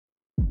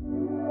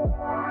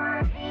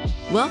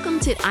Welcome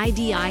to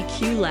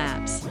IDIQ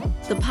Labs,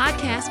 the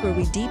podcast where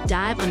we deep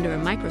dive under a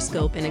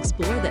microscope and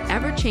explore the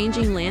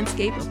ever-changing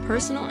landscape of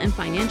personal and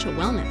financial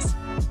wellness.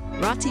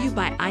 Brought to you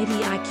by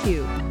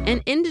IDIQ,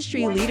 an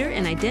industry leader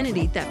in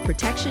identity theft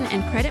protection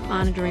and credit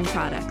monitoring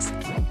products.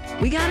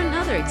 We got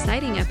another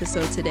exciting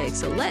episode today,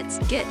 so let's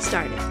get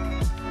started.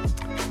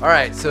 All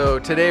right, so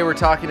today we're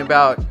talking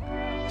about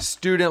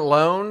student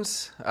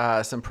loans,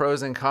 some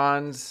pros and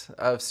cons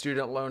of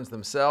student loans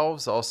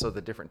themselves, also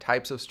the different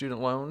types of student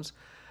loans.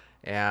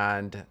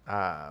 And,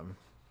 I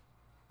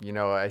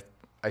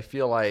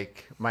feel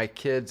like my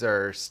kids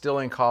are still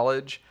in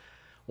college.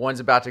 One's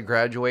about to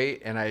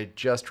graduate, and I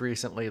just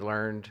recently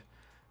learned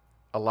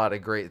a lot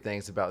of great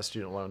things about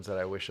student loans that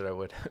I wish that I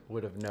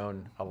would have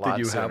known a lot sooner. Did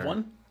you sooner. have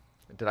one?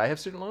 Did I have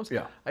student loans?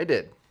 Yeah. I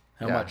did.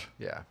 How much?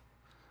 Yeah.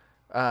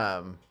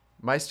 How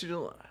much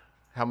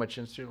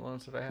in student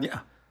loans did I have? Yeah.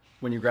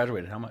 When you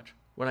graduated, how much?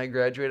 When I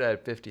graduated, I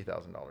had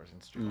 $50,000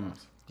 in student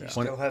loans. Do you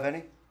still have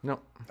any? No.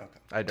 Okay.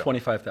 I don't.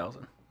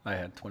 25,000. I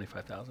had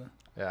 25,000.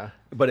 Yeah.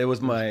 But it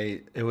was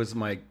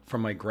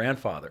from my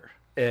grandfather,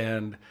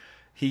 and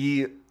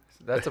he.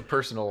 That's a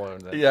personal loan.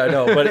 Then. Yeah, I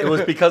know, but it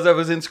was because I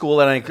was in school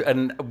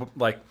and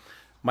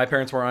my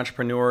parents were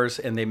entrepreneurs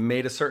and they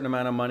made a certain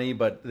amount of money,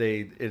 but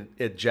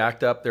it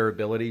jacked up their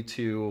ability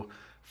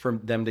for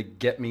them to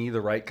get me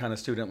the right kind of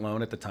student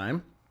loan at the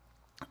time,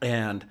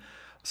 and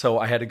so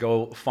I had to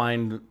go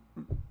find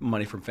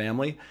money from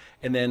family.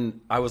 And then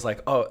I was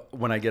like, oh,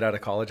 when I get out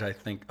of college, I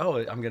think, oh,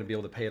 I'm going to be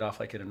able to pay it off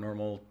like in a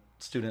normal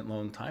student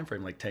loan time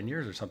frame, like 10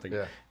 years or something.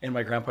 Yeah. And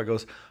my grandpa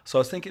goes, so I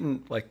was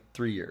thinking like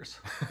 3 years.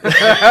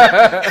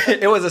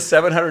 It was a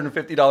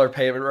 $750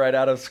 payment right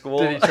out of school.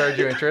 Did he charge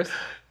you interest?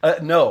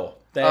 No.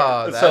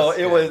 So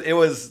it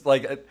was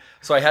like,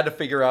 so I had to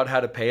figure out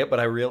how to pay it, but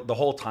the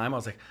whole time I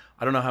was like,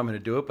 I don't know how I'm going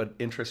to do it, but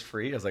interest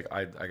free. I was like,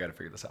 I got to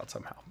figure this out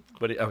somehow.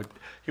 But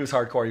he was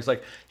hardcore.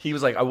 He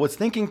was like, I was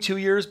thinking 2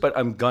 years, but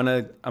I'm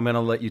gonna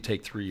let you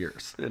take 3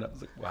 years. And I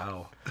was like,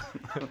 wow.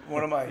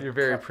 You're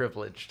very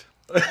privileged.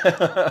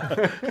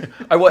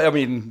 I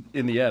mean,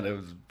 in the end, it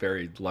was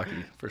very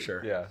lucky for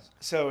sure. Yeah.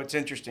 So it's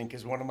interesting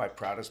because one of my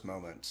proudest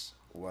moments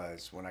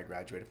was when I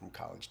graduated from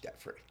college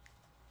debt free.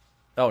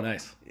 Oh,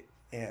 nice.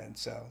 And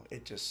so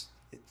it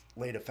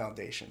laid a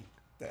foundation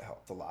that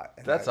helped a lot.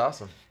 And That's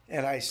awesome.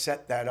 And I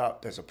set that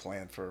up as a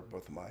plan for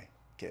both of my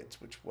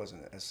kids, which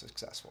wasn't as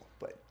successful.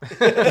 But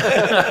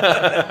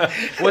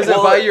was it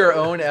by your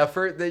own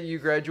effort that you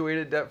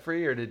graduated debt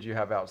free, or did you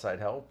have outside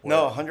help?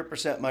 No,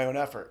 100% my own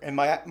effort. And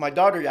my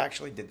daughter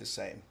actually did the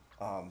same,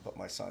 but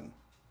my son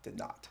did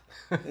not.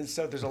 And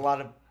so there's a lot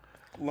of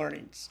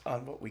learnings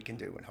on what we can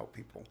do and help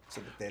people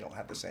so that they don't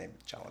have the same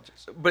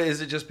challenges. But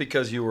is it just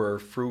because you were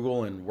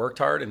frugal and worked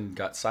hard and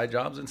got side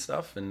jobs and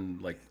stuff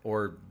and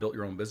or built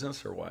your own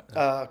business or what?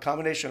 A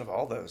combination of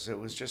all those. It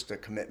was just a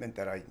commitment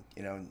that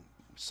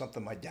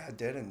something my dad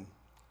did and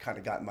kind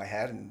of got in my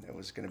head, and it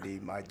was going to be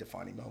my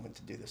defining moment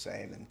to do the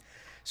same. And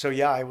so,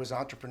 yeah, I was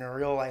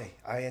entrepreneurial.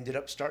 I ended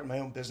up starting my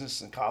own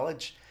business in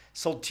college,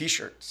 sold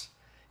T-shirts.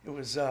 It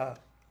was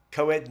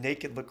co-ed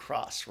naked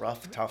lacrosse,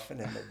 rough, tough,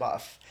 and in the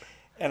buff.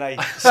 And I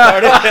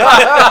started,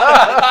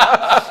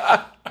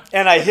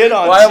 and I hit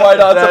on. Why am I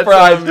not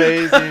surprised?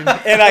 Amazing.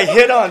 And I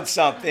hit on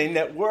something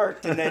that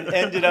worked, and then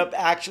ended up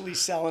actually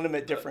selling them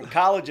at different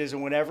colleges.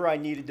 And whenever I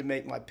needed to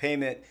make my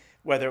payment,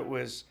 whether it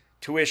was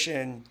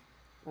tuition,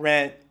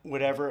 rent,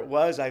 whatever it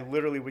was, I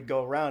literally would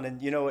go around,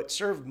 and it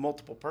served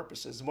multiple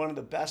purposes. One of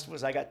the best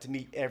was I got to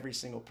meet every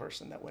single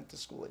person that went to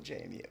school at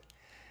JMU.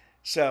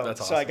 So,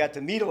 That's awesome. So I got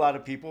to meet a lot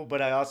of people,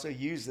 but I also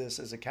used this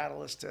as a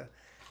catalyst to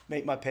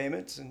make my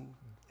payments,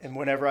 and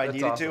whenever I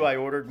needed to, I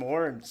ordered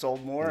more and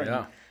sold more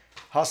and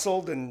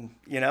hustled, and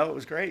it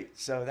was great.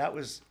 So that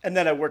was, and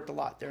then I worked a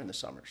lot during the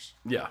summers.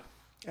 Yeah.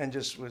 And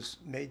just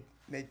made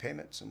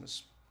payments and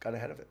got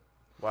ahead of it.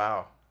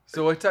 Wow.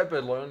 So what type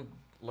of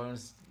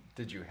loans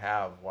did you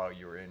have while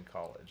you were in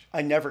college?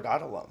 I never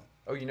got a loan.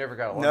 Oh, you never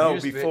got a loan?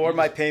 No, before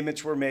my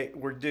payments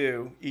were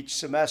due each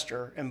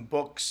semester, and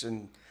books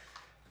and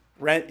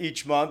rent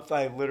each month,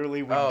 I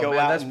literally would go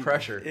out. That's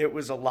pressure. It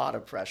was a lot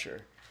of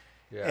pressure.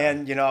 Yeah.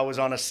 And, I was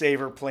on a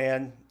saver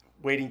plan,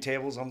 waiting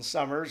tables on the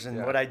summers,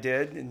 and what I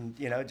did, and,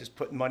 just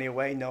putting money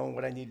away, knowing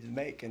what I needed to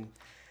make, and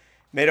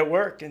made it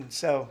work. And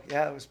so,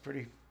 yeah, it was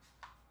pretty.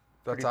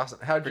 That's awesome.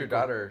 How did your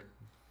daughter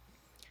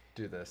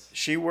do this?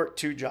 She worked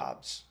 2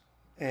 jobs,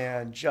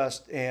 and she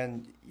was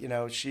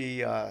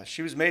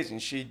amazing.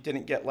 She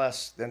didn't get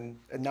less than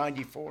a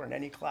 94 in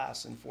any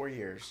class in 4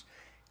 years.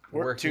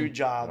 Worked 2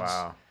 jobs.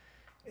 Wow.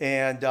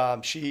 And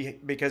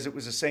because it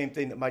was the same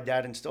thing that my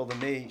dad instilled in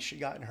me, she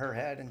got in her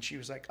head, and she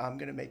was like, I'm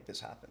going to make this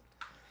happen.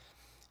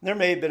 And there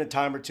may have been a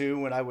time or two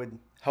when I would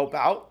help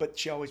out, but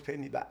she always paid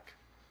me back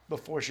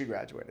before she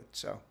graduated.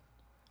 So,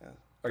 yeah.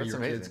 Are That's your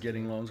amazing. kids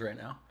getting loans right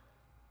now?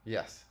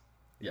 Yes.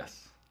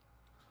 Yes.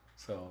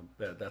 So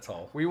that's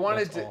all. We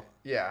wanted that's to, all.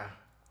 yeah.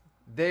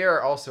 They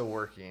are also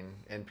working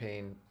and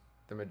paying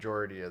the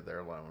majority of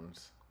their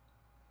loans.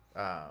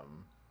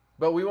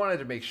 But we wanted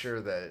to make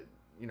sure that,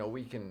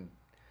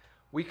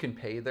 we can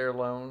pay their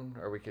loan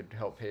or we could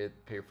help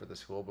pay for the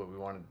school, but we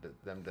wanted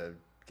them to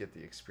get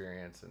the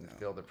experience and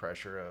feel the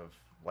pressure of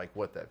like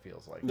what that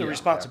feels like. The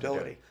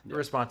responsibility. The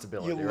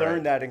responsibility. You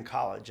learn that in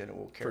college, and it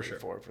will carry you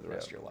forward for the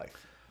rest of your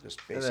life.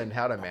 Just basic. And then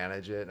how to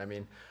manage it. I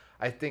mean,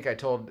 I think I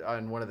told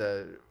on one of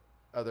the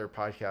other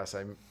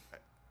podcasts,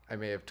 I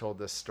may have told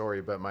this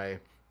story, but my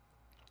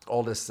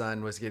oldest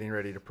son was getting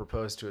ready to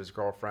propose to his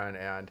girlfriend,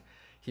 and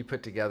he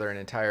put together an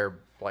entire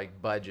like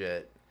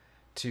budget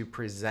to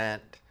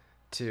present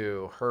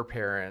to her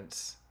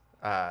parents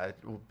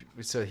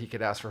so he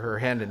could ask for her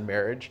hand in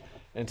marriage.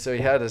 And so he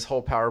had this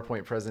whole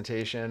PowerPoint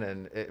presentation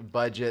and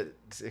budget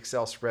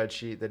Excel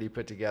spreadsheet that he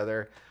put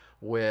together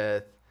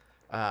with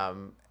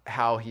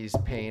how he's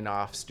paying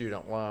off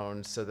student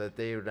loans so that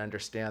they would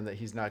understand that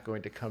he's not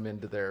going to come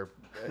into their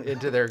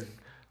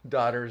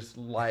daughter's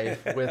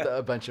life with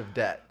a bunch of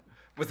debt.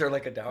 Was there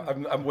like a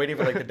dowry? I'm waiting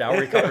for like the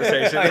dowry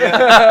conversation.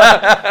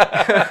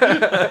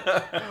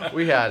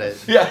 We had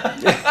it.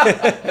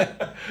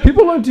 Yeah.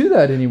 People don't do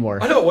that anymore.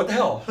 I know. What the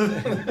hell?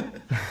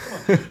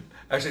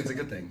 Actually, it's a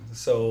good thing.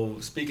 So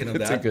speaking of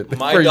that,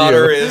 my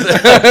daughter is.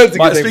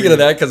 Speaking of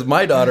that, because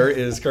my daughter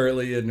is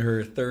currently in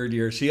her 3rd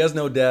year. She has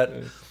no debt,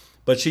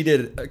 but she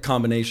did a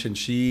combination.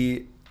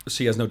 She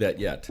has no debt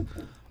yet.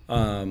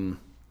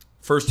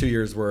 First 2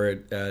 years were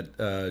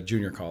at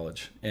junior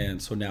college,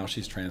 and so now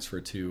she's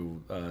transferred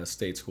to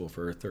state school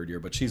for her 3rd year.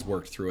 But she's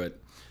worked through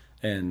it,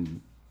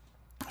 and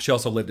she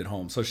also lived at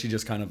home. So she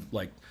just kind of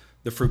like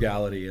the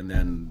frugality, and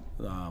then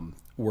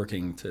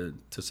working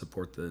to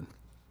support the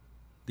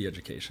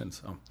education.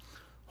 So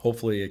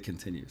hopefully it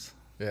continues.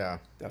 Yeah,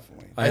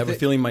 definitely. I have a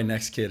feeling my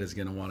next kid is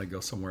going to want to go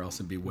somewhere else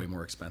and be way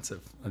more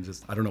expensive.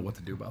 I don't know what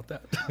to do about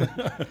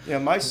that. Yeah,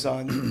 my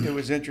son, it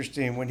was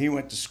interesting when he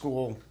went to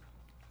school.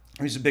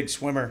 He was a big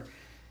swimmer,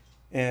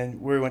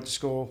 and where he went to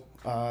school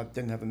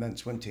didn't have a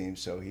men's swim team.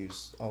 So he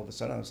was all of a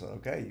sudden I was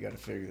like, okay, you got to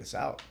figure this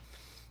out.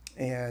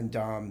 And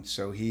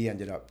so he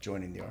ended up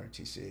joining the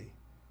ROTC,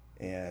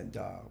 and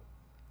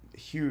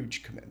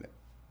huge commitment.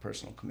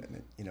 Personal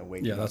commitment,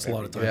 waking up that's a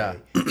lot of time. Yeah,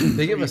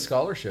 they give a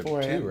scholarship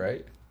too,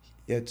 right?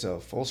 It's a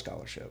full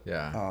scholarship.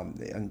 Yeah.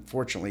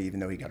 Unfortunately, even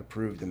though he got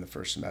approved in the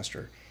first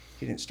semester,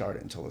 he didn't start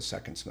it until the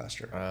second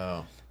semester.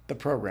 Oh. The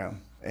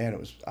program, and it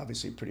was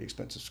obviously a pretty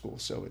expensive school,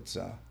 so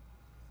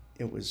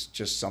it was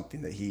just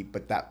something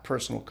but that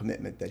personal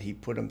commitment that he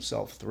put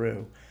himself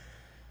through,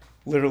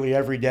 literally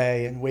every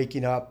day, and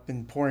waking up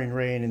in pouring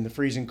rain and the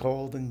freezing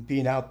cold, and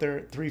being out there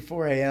at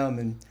 3-4 a.m.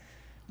 and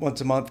once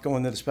a month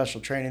going to the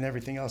special training and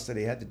everything else that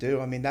he had to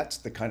do. I mean, that's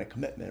the kind of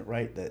commitment,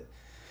 right? That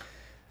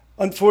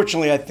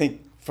unfortunately, I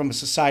think from a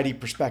society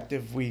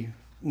perspective,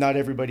 not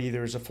everybody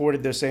either is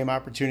afforded those same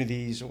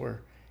opportunities or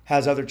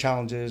has other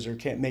challenges or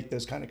can't make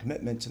those kind of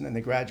commitments, and then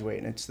they graduate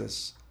and it's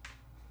this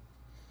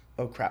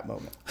oh crap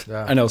moment.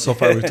 Yeah. I know so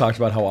far we've talked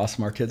about how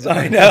awesome our kids are.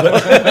 I know.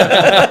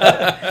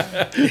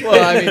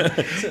 Well, I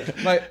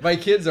mean, my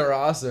kids are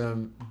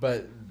awesome,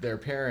 but their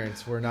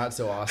parents were not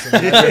so awesome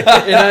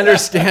in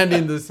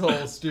understanding this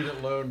whole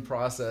student loan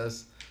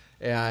process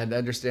and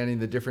understanding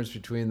the difference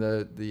between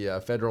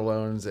the federal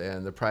loans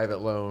and the private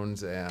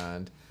loans,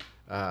 and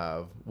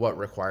what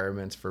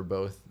requirements for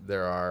both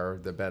there are,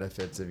 the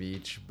benefits of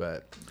each.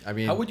 But I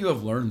mean, how would you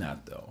have learned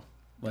that though?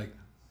 Like,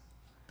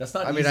 that's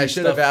not. I mean, I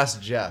should have asked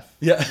Jeff.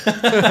 Yeah,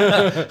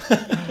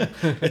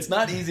 it's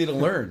not easy to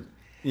learn.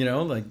 I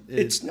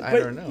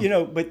don't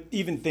know. But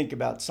even think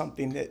about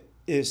something that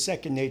is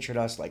second nature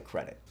to us, like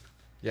credit.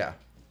 Yeah.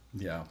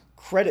 Yeah.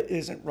 Credit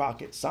isn't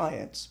rocket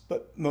science,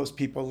 but most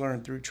people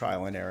learn through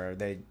trial and error.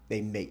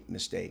 They make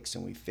mistakes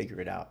and we figure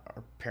it out.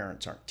 Our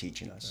parents aren't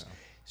teaching us. Yeah.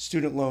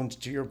 Student loans,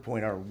 to your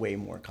point, are way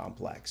more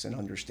complex, and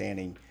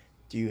understanding,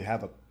 do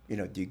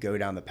you go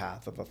down the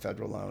path of a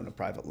federal loan, a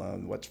private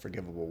loan, what's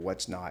forgivable,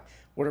 what's not,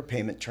 what are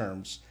payment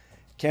terms,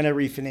 can I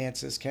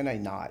refinance this, can I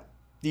not?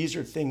 These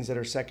are things that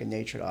are second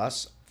nature to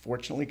us,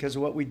 fortunately, because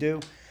of what we do,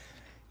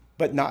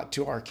 but not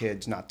to our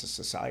kids, not to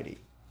society.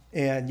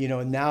 And,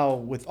 now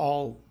with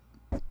all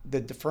the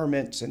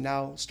deferments and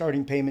now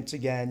starting payments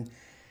again,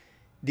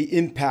 the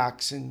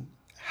impacts and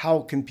how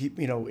can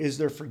people, is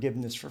there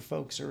forgiveness for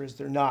folks or is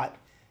there not?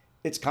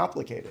 It's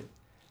complicated.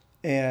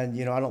 And,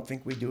 I don't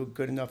think we do a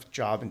good enough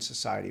job in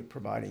society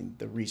providing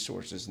the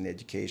resources and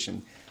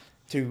education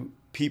to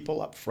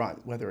people up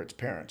front, whether it's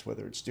parents,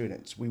 whether it's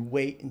students. We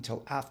wait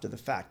until after the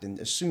fact and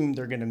assume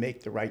they're going to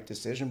make the right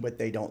decision, but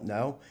they don't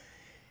know.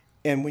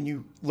 And when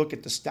you look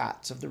at the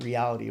stats of the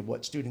reality of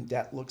what student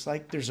debt looks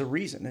like, there's a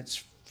reason.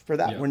 It's for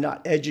that. Yeah. We're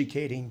not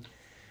educating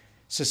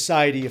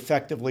society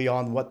effectively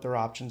on what their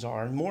options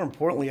are. And more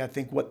importantly, I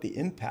think what the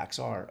impacts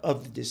are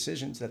of the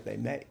decisions that they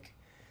make.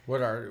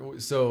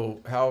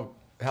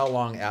 How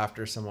long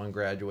after someone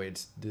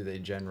graduates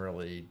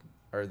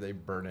are they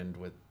burdened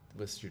with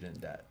student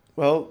debt?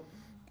 Well,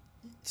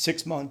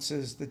 6 months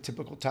is the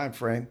typical time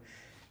frame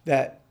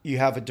that you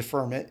have a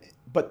deferment.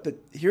 But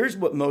here's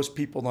what most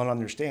people don't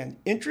understand.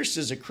 Interest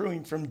is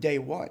accruing from day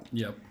one.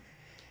 Yep.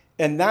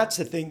 And that's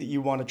the thing that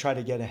you want to try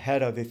to get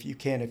ahead of if you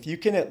can. If you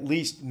can at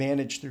least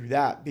manage through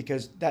that,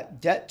 because that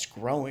debt's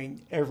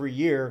growing every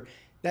year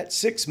that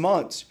 6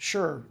 months,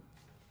 sure,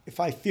 if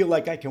I feel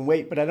like I can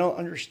wait, but I don't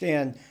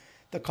understand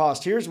the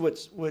cost. Here's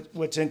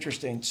what's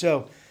interesting.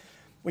 So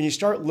when you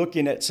start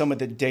looking at some of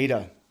the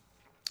data,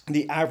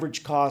 the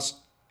average cost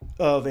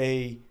of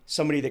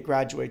somebody that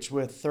graduates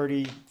with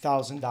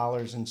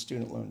 $30,000 in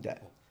student loan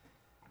debt,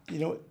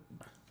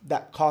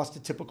 that costs a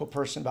typical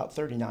person about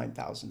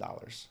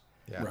 $39,000.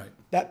 Yeah. Right.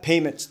 That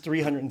payment's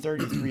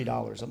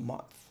 $333 a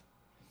month.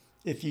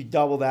 If you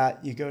double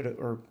that, you go to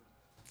or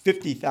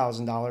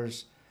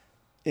 $50,000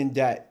 in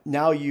debt.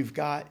 Now you've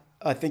got,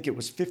 I think it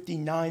was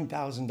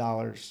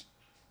 $59,000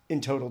 in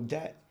total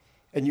debt.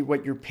 And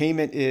what your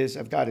payment is,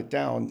 I've got it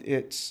down.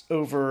 It's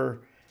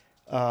over,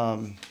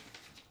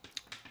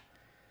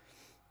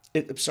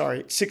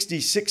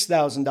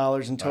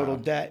 $66,000 in total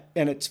debt,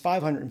 and it's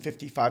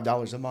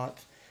 $555 a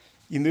month.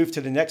 You move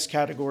to the next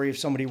category of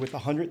somebody with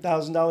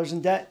 $100,000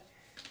 in debt,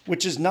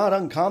 which is not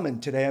uncommon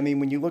today. I mean,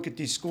 when you look at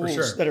these schools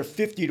sure. that are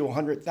 $50,000 to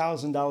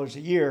 $100,000 a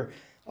year,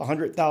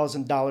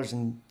 $100,000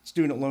 in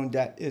student loan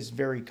debt is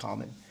very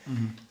common.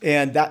 Mm-hmm.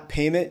 And that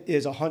payment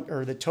is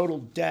the total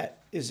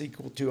debt is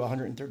equal to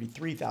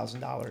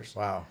 $133,000.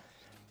 Wow.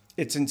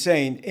 It's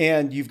insane.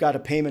 And you've got a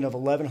payment of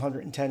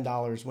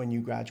 $1,110 when you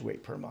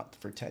graduate per month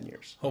for 10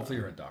 years. Hopefully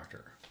you're a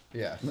doctor.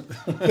 Yeah.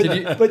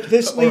 But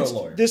this Or a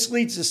lawyer.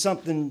 leads to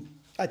something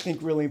I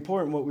think really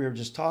important, what we were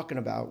just talking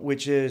about,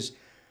 which is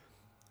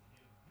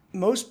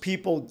most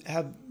people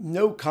have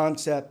no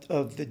concept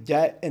of the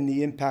debt and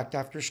the impact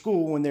after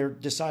school when they're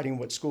deciding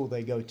what school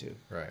they go to.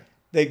 Right.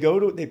 They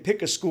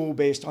pick a school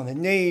based on the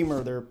name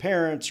or their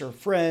parents or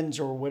friends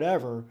or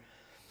whatever.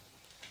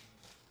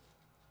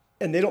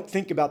 And they don't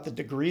think about the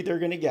degree they're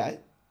going to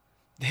get.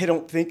 They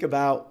don't think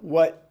about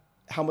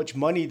how much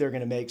money they're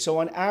going to make. So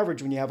on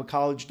average, when you have a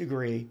college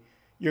degree,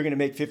 you're going to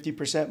make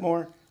 50%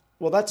 more.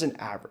 Well, that's an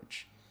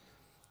average.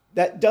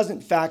 That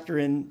doesn't factor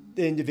in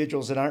the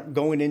individuals that aren't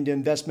going into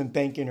investment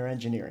banking or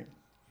engineering.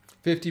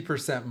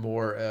 50%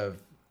 more of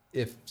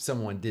if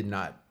someone did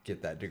not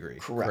get that degree.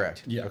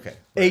 Correct. Yeah. Okay.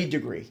 A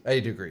degree.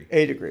 A degree.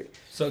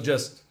 So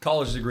just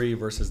college degree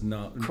versus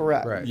no.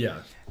 Correct. Right.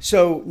 Yeah.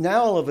 So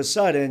now all of a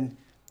sudden,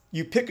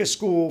 you pick a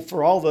school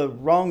for all the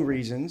wrong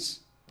reasons,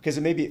 because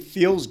maybe it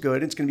feels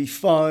good, it's going to be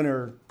fun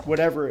or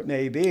whatever it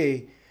may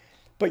be,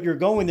 but you're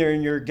going there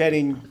and you're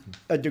getting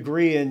a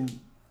degree in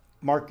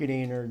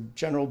marketing or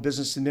general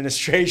business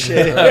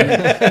administration.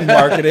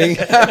 Marketing.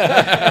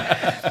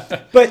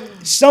 But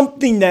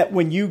something that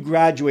when you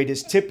graduate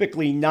is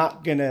typically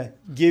not going to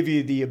give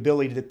you the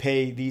ability to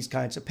pay these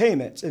kinds of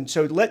payments. And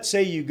so let's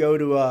say you go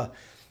to a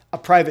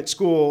private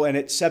school and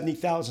it's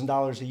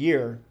 $70,000 a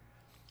year,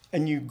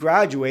 and you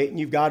graduate and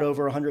you've got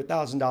over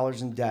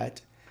 $100,000 in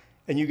debt,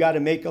 and you got to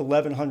make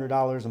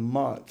 $1,100 a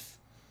month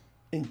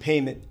in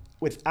payment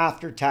with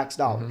after-tax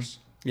dollars.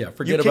 Yeah,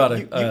 forget about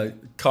a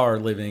car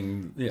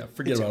living. Yeah,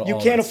 forget about all you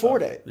that can't stuff.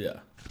 afford it. Yeah.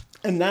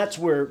 And that's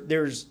where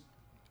there's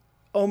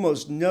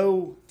almost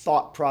no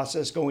thought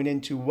process going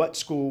into what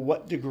school,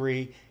 what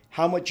degree,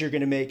 how much you're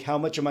going to make, how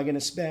much am I going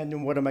to spend,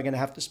 and what am I going to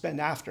have to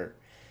spend after.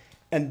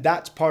 And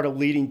that's part of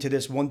leading to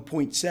this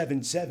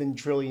 $1.77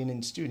 trillion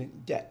in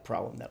student debt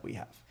problem that we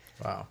have.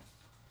 Wow.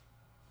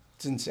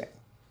 It's insane.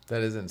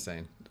 That is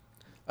insane.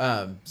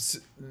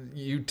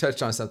 You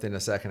touched on something a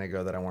second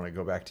ago that I want to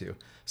go back to.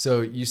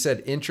 So you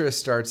said interest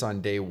starts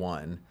on day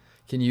one.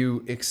 Can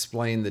you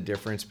explain the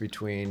difference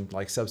between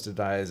like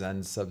subsidized,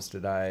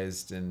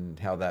 unsubsidized, and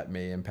how that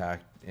may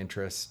impact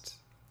interest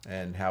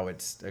and how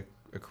it's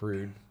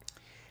accrued?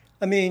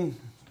 I mean,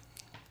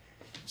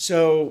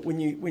 so when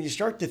you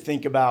start to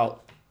think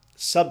about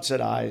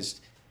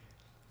subsidized,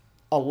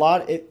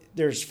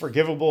 there's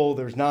forgivable,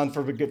 there's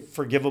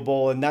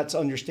non-forgivable, and that's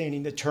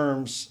understanding the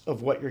terms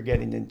of what you're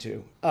getting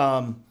into.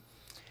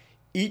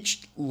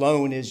 Each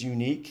loan is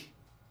unique.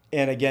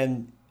 And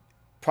again,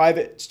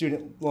 private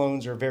student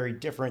loans are very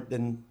different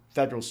than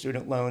federal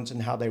student loans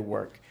and how they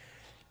work.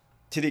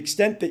 To the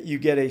extent that you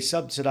get a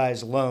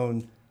subsidized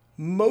loan,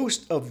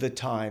 most of the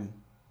time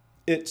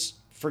it's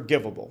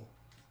forgivable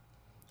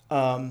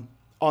on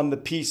the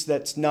piece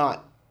that's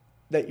not,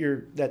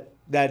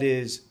 that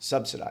is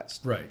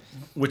subsidized. Right.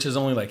 Which is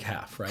only like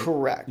half, right?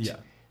 Correct. Yeah.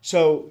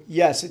 So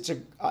yes,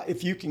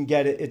 if you can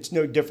get it, it's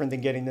no different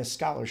than getting this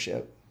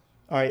scholarship.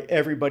 All right,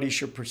 everybody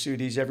should pursue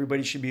these.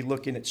 Everybody should be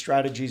looking at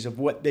strategies of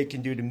what they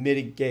can do to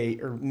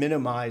mitigate or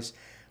minimize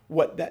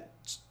what that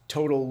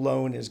total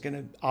loan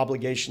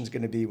obligation is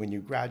going to be when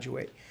you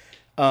graduate.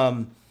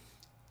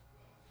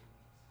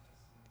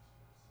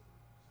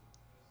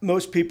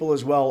 Most people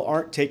as well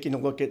aren't taking a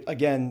look at,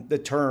 again, the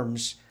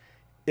terms.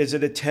 Is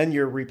it a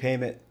 10-year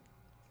repayment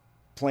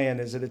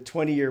plan? Is it a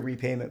 20-year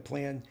repayment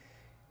plan?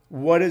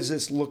 What does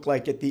this look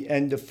like at the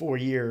end of 4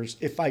 years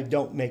if I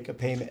don't make a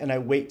payment and I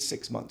wait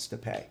 6 months to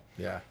pay?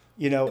 Yeah.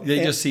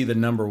 They just see the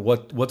number.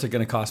 What's it going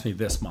to cost me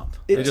this month?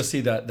 They just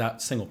see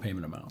that single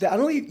payment amount. But I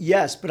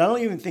don't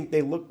even think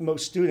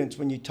most students,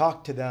 when you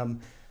talk to them,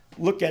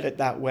 look at it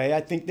that way. I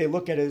think they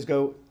look at it as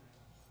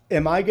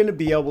am I going to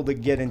be able to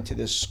get into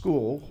this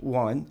school?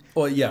 One.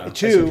 Well, yeah.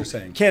 Two,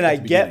 can I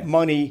get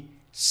money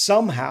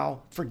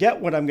somehow,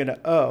 forget what I'm going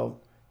to owe,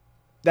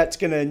 that's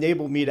going to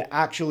enable me to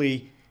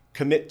actually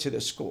commit to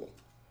the school.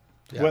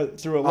 Yeah.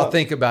 Through a loan. I'll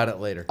think about it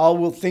later. I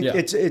will think Yeah.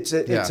 it's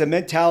a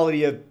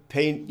mentality of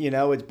pay,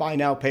 it's buy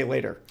now, pay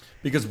later.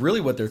 Because really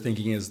what they're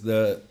thinking is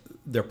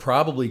they're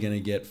probably going to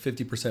get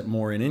 50%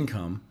 more in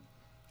income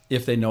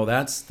if they know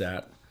that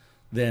stat.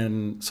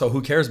 Then so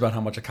who cares about how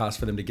much it costs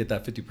for them to get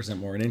that 50%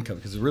 more in income?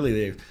 Because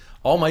really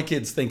all my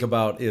kids think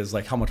about is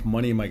like, how much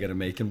money am I going to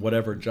make in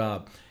whatever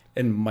job?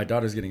 And my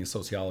daughter's getting a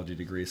sociology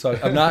degree, so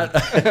I'm not.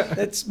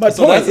 That's my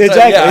So point. that's the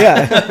Exactly.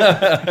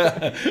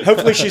 time, Yeah.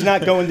 Hopefully, she's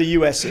not going to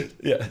USC.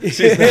 Yeah,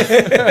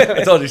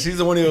 I told you she's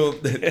the one who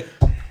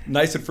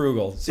nice and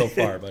frugal so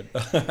far, but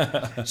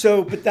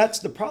But that's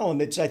the problem.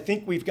 I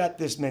think we've got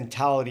this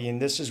mentality, and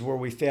this is where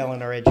we fail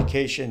in our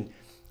education.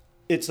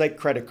 It's like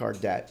credit card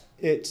debt.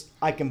 It's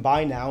I can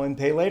buy now and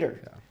pay later.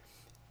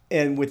 Yeah.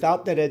 And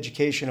without that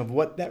education of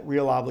what that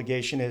real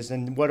obligation is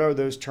and what are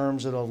those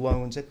terms of the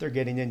loans that they're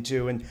getting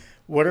into and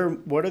what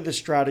are the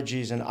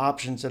strategies and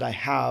options that I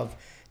have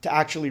to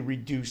actually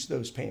reduce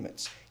those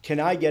payments? Can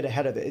I get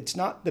ahead of it? It's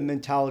not the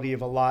mentality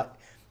of a lot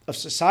of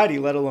society,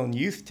 let alone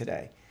youth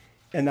today.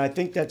 And I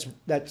think that's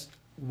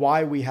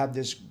why we have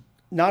this.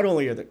 Not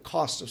only are the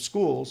costs of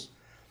schools,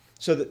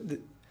 so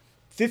that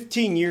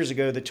 15 years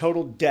ago, the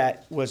total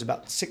debt was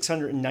about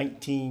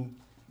 619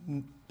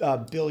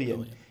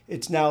 billion.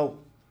 It's now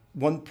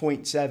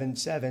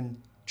 1.77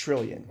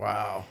 trillion.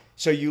 Wow.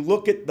 So you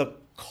look at the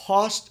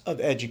cost of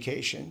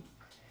education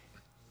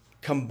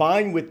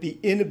combined with the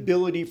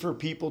inability for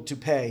people to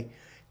pay.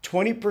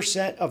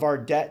 20% of our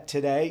debt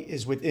today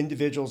is with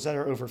individuals that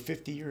are over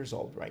 50 years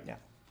old right now.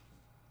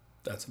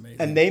 that's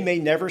amazing. And they may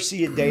never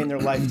see a day in their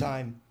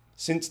lifetime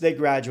since they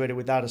graduated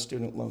without a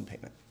student loan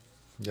payment.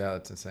 Yeah,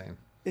 that's insane.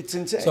 It's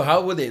insane. So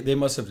how would they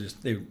must have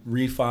they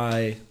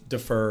refi,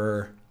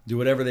 defer, do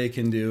whatever they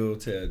can do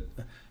to,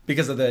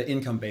 because of the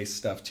income-based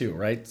stuff too,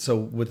 right? So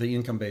with the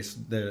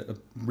income-based, the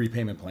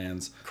repayment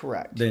plans,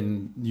 Correct.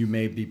 then you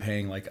may be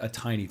paying like a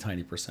tiny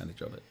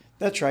percentage of it.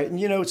 That's right.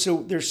 And,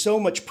 so there's so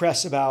much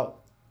press about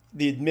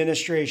the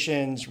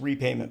administration's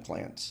repayment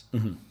plans.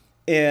 Mm-hmm.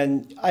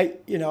 And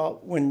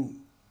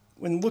when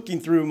looking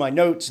through my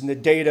notes and the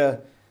data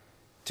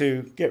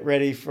to get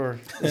ready for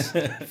this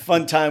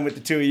fun time with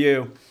the two of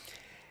you,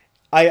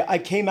 I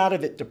came out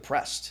of it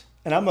depressed.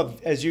 And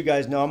as you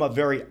guys know, I'm a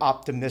very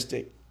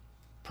optimistic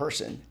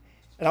person.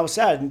 And I was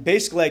sad. And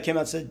basically I came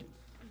out and said,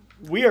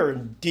 we are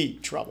in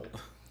deep trouble.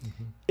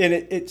 Mm-hmm. And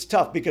it's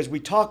tough because we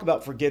talk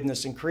about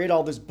forgiveness and create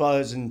all this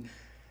buzz. And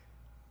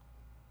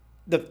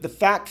the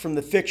fact from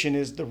the fiction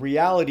is the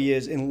reality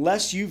is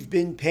unless you've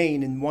been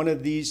paying in one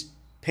of these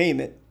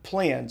payment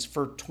plans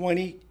for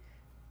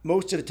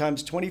most of the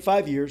times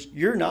 25 years,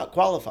 you're not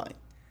qualifying.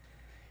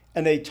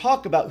 And they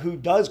talk about who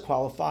does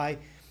qualify.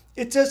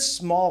 It's a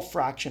small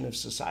fraction of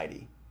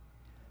society.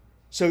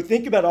 So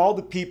think about all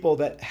the people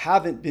that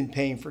haven't been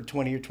paying for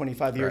 20 or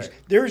 25 years. Right.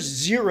 There's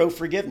zero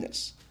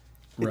forgiveness.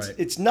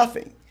 It's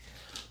nothing.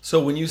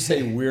 So when you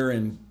say we're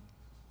in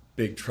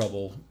big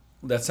trouble,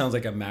 that sounds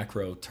like a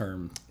macro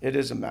term. It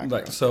is a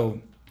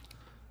macro.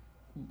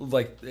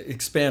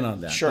 Expand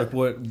on that. Sure. Like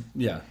what?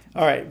 Yeah.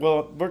 All right.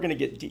 Well, we're going to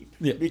get deep.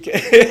 Yeah.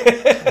 Because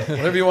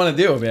Whatever you want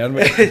to do, man.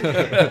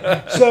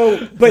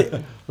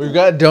 but We've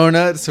got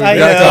donuts. We've I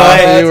got know,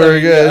 coffee.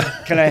 We're good.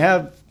 Can I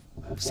have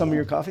some of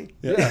your coffee?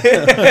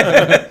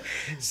 Yeah.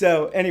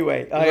 So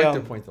anyway, I like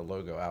to point the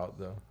logo out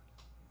though.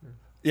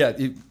 Yeah.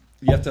 You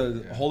have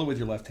to hold it with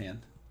your left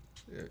hand.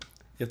 You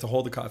have to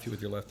hold the coffee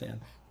with your left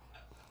hand.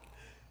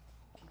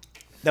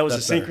 that was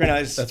That's a better.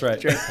 synchronized. That's right.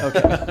 drink.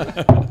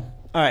 Okay.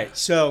 All right.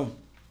 So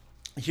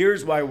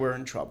here's why we're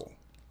in trouble.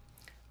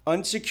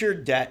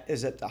 Unsecured debt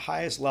is at the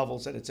highest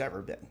levels that it's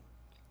ever been.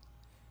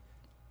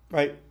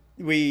 Right?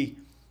 We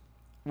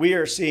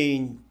are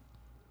seeing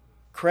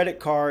credit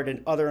card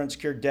and other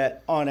unsecured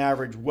debt on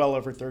average well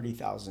over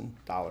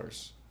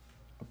 $30,000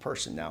 a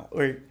person now.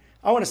 Or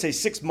I want to say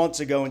 6 months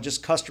ago, and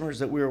just customers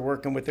that we were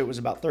working with, it was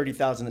about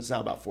 $30,000. It's now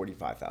about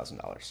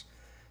 $45,000.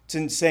 It's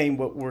insane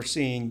what we're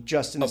seeing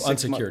just in the 6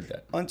 months. Unsecured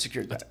debt.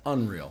 Unsecured debt. That's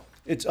unreal.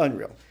 It's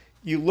unreal.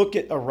 You look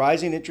at a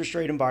rising interest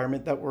rate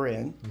environment that we're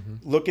in,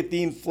 look at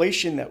the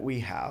inflation that we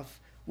have,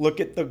 look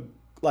at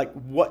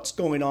what's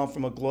going on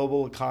from a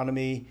global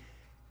economy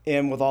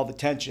and with all the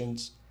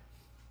tensions,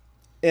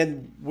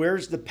 and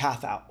where's the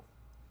path out?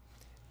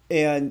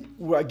 And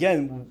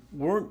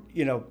we're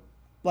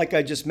like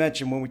I just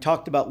mentioned, when we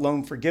talked about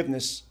loan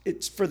forgiveness,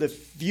 it's for the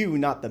few,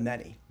 not the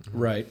many.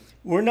 Right.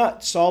 We're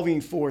not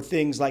solving for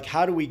things like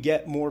how do we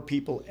get more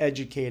people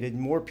educated,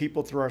 more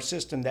people through our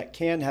system that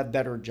can have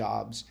better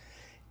jobs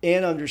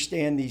and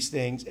understand these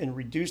things and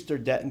reduce their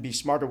debt and be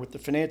smarter with their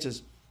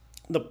finances.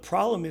 The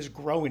problem is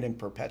growing and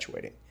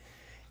perpetuating.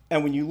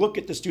 And when you look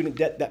at the student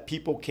debt that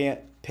people can't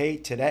pay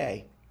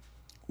today,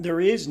 there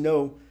is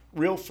no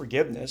real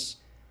forgiveness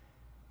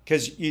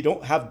because you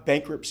don't have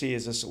bankruptcy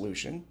as a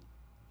solution.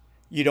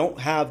 You don't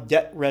have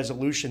debt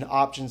resolution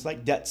options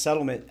like debt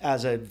settlement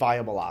as a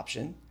viable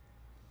option.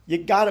 You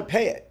got to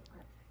pay it.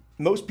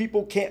 Most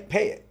people can't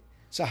pay it.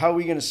 So how are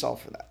we going to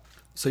solve for that?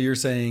 So you're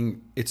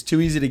saying it's too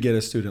easy to get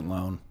a student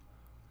loan.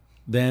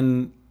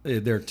 then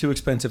they're too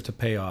expensive to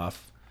pay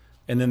off,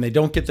 and then they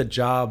don't get the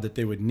job that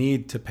they would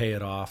need to pay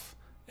it off,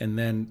 and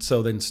then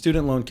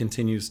student loan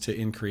continues to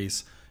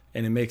increase,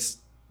 and it makes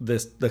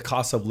the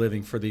cost of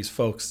living for these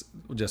folks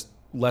just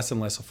less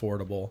and less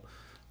affordable,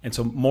 and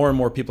so more and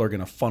more people are going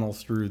to funnel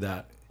through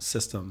that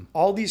system.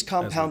 All these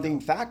compounding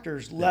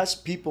factors, less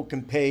people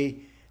can pay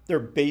their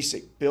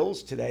basic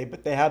bills today,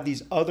 but they have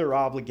these other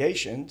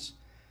obligations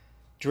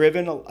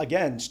driven.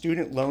 Again,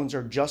 student loans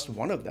are just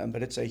one of them,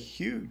 but it's a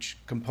huge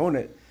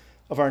component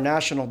of our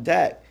national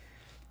debt.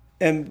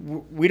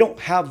 And we don't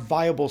have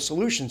viable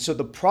solutions. So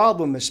the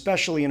problem,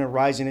 especially in a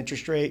rising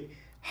interest rate,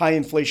 high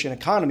inflation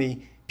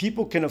economy,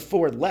 people can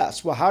afford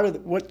less. Well,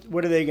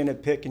 what are they going to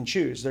pick and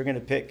choose? They're going to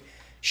pick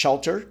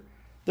shelter.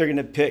 They're going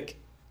to pick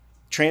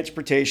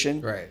transportation.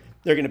 Right.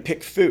 They're going to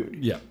pick food.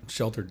 Yeah,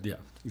 sheltered. Yeah,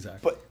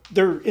 exactly. But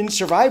they're in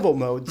survival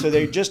mode, so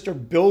they just are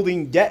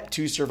building debt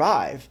to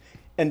survive.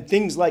 And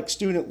things like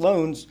student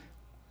loans,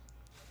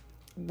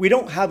 we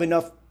don't have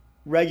enough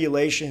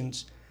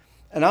regulations.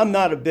 And I'm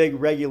not a big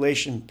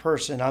regulation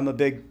person. I'm a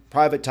big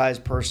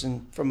privatized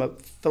person from a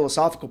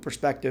philosophical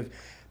perspective.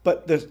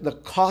 But the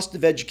cost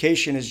of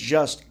education is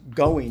just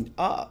going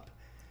up.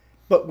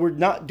 But we're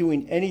not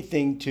doing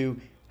anything to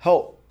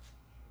help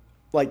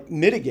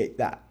mitigate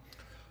that.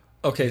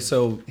 Okay,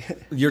 so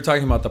you're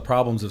talking about the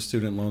problems of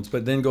student loans,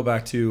 but then go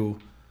back to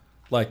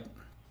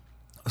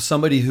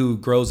somebody who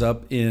grows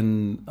up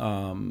in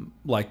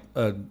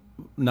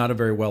not a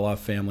very well-off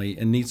family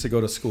and needs to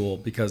go to school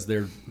because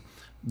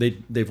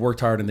they've worked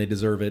hard and they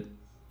deserve it,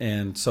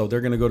 and so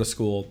they're going to go to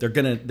school. They're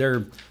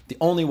the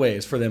only way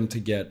is for them to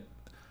get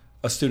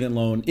a student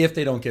loan if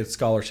they don't get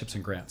scholarships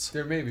and grants.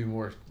 There may be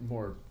more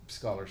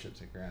scholarships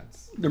and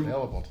grants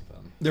available to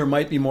them. There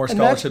might be more And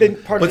that's scholarships,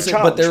 been part of the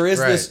challenge. but there is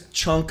Right. this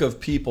chunk of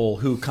people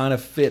who kind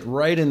of fit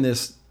right in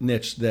this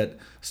niche that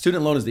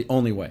student loan is the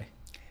only way,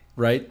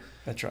 right?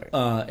 That's right.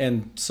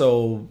 And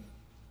so,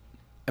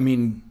 I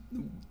mean,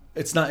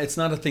 it's not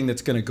a thing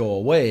that's going to go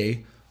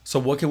away. So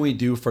what can we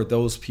do for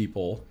those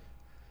people?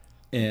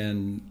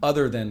 And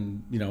other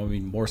than,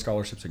 more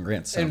scholarships and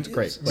grants sounds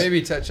great.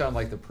 Maybe touch on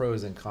the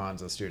pros and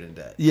cons of student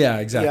debt. Yeah,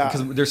 exactly.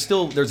 Yeah.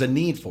 Because there's a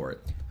need for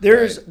it.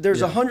 There's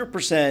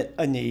 100%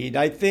 a need.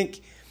 I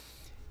think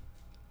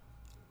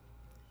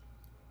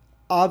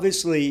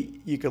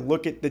obviously you could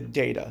look at the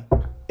data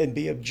and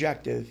be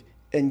objective,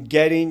 and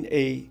getting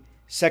a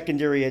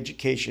secondary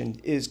education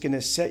is going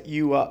to set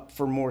you up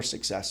for more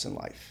success in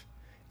life,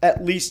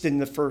 at least in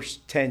the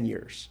first 10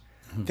 years.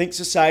 I think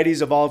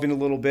society's evolving a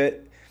little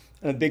bit,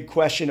 and a big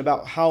question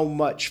about how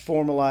much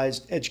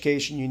formalized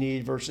education you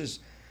need versus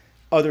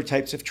other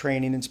types of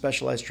training and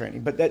specialized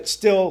training. But that's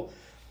still,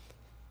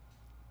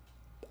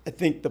 I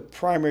think the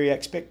primary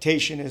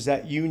expectation is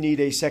that you need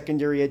a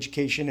secondary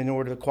education in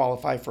order to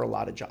qualify for a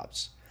lot of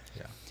jobs.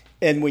 Yeah.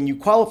 And when you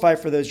qualify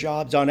for those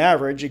jobs, on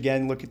average,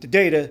 again, look at the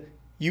data,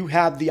 you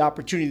have the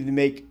opportunity to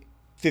make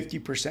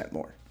 50%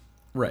 more.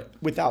 Right.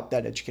 Without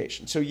that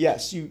education. So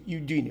yes, you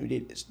do need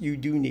it. You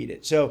do need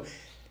it. So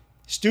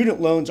student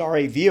loans are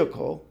a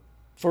vehicle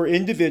for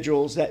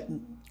individuals that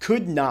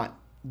could not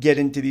get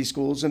into these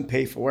schools and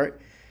pay for it,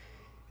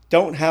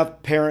 don't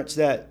have parents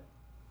that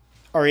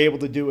are able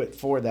to do it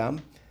for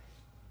them.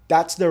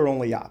 That's their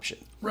only option.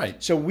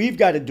 Right. So we've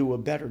got to do a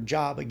better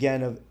job,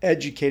 again, of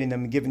educating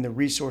them and giving the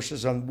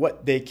resources on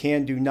what they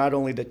can do, not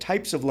only the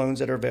types of loans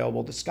that are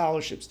available, the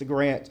scholarships, the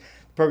grants,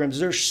 programs.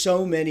 There's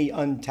so many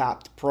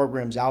untapped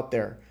programs out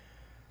there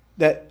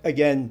that,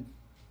 again,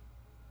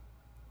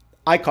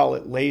 I call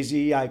it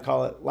lazy. I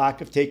call it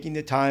lack of taking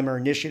the time or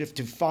initiative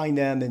to find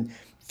them and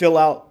fill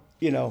out,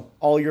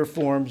 all your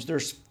forms.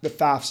 There's the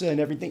FAFSA and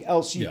everything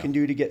else you can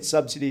do to get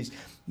subsidies.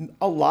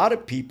 A lot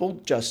of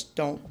people just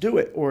don't do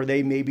it, or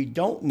they maybe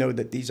don't know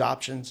that these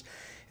options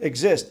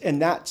exist.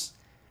 And that's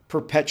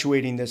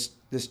perpetuating this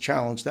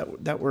challenge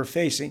that we're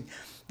facing.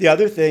 The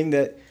other thing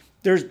that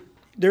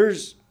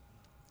there's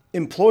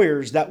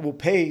employers that will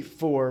pay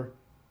for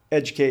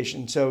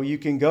education. So you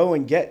can go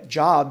and get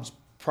jobs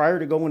prior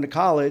to going to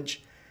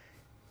college.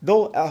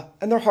 They'll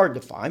and they're hard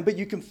to find, but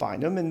you can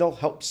find them, and they'll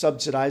help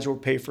subsidize or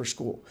pay for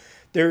school.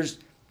 There's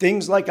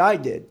things like I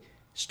did.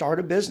 Start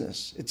a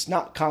business. It's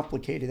not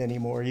complicated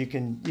anymore. You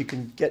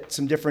can get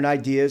some different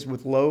ideas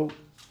with low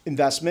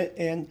investment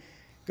and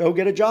go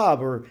get a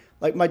job, or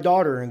like my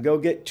daughter, and go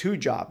get 2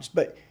 jobs.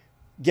 But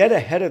get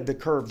ahead of the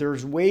curve.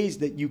 There's ways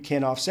that you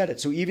can offset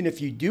it. So even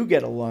if you do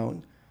get a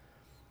loan,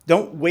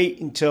 don't wait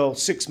until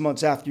 6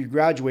 months after you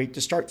graduate to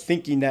start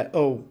thinking that,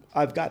 oh,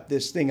 I've got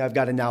this thing I've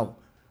got to now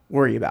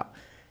worry about.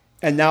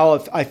 And now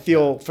if I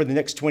feel for the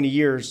next 20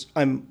 years,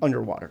 I'm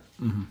underwater.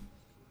 Mm-hmm.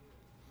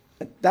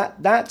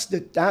 That's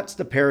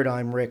the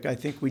paradigm, Rick, I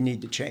think we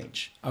need to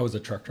change. I was a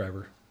truck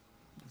driver.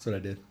 That's what I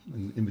did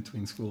in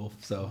between school.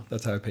 So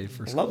that's how I paid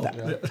for school. I love that.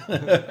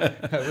 Yeah.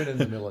 I went in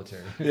the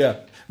military. Yeah.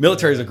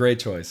 Military is a great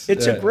choice.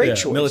 It's a great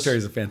choice. Military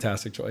is a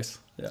fantastic choice.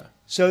 Yeah.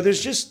 So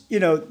there's just,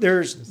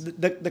 there's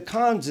the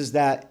cons is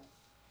that,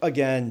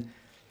 again,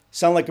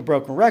 sound like a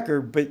broken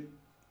record, but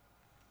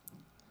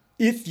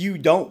if you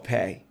don't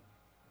pay,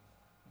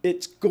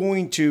 it's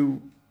going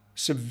to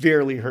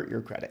severely hurt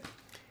your credit.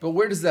 But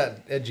where does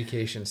that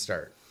education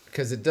start?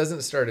 Because it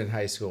doesn't start in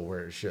high school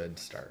where it should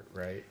start,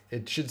 right?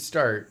 It should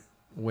start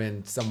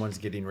when someone's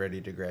getting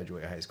ready to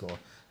graduate high school.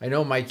 I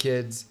know my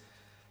kids,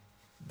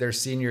 their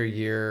senior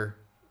year,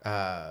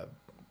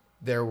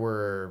 there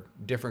were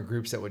different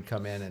groups that would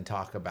come in and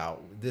talk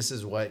about, this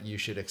is what you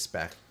should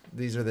expect.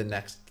 These are the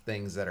next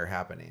things that are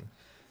happening.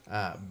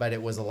 But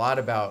it was a lot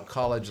about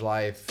college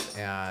life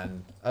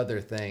and other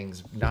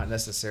things, not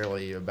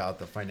necessarily about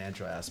the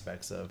financial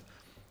aspects of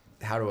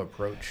how to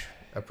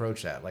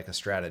approach that, like a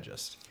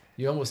strategist.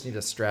 You almost need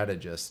a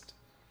strategist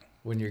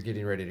when you're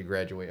getting ready to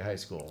graduate high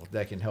school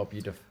that can help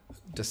you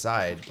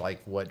decide like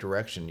what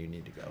direction you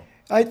need to go.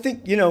 I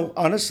think,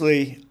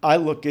 honestly, I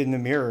look in the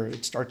mirror,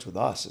 it starts with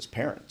us as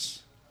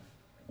parents.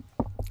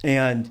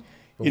 And,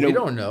 But we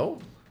don't know.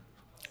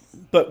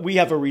 But we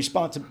have a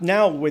responsibility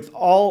now with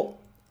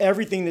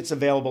everything that's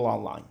available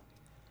online.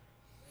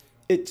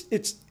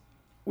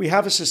 We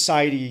have a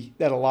society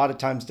that a lot of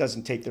times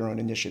doesn't take their own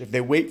initiative.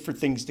 They wait for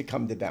things to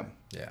come to them.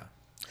 Yeah.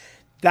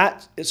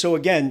 So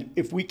again,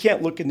 if we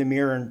can't look in the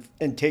mirror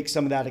and take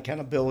some of that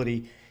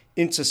accountability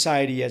in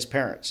society as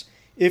parents,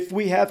 if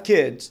we have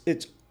kids,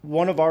 it's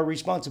one of our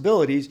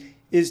responsibilities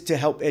is to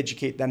help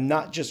educate them,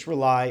 not just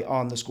rely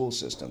on the school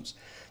systems.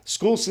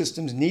 School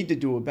systems need to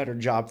do a better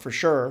job for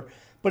sure,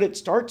 but it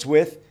starts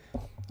with,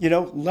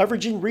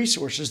 leveraging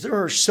resources.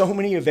 There are so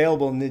many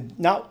available. And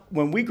not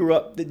when we grew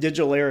up, the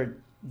digital era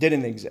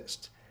didn't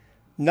exist.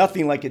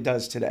 Nothing like it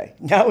does today.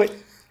 Now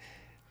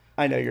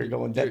I know you're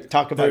going to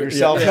talk about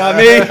yourself, not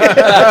me.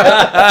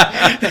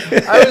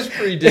 I was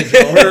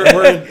pre-digital. We've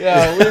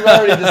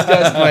already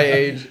discussed my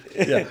age.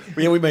 Yeah,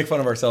 we make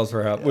fun of ourselves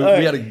for how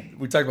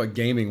we talked about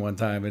gaming one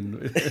time,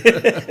 and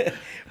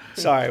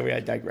sorry, I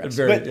digress.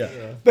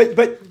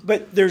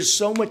 But there's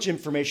so much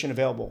information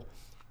available.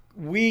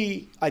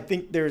 I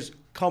think there's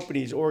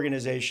companies,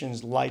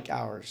 organizations like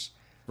ours.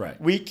 Right.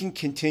 We can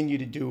continue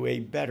to do a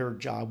better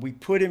job. We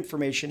put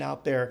information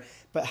out there,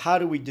 but how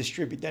do we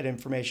distribute that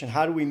information?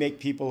 How do we make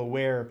people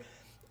aware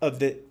of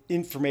the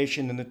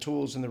information and the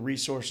tools and the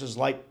resources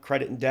like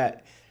credit and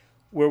debt,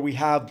 where we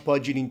have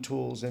budgeting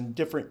tools and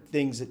different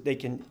things that they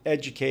can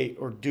educate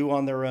or do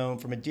on their own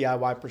from a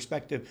DIY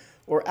perspective,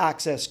 or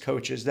access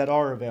coaches that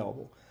are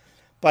available.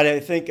 But I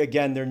think,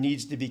 again, there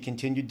needs to be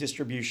continued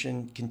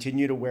distribution,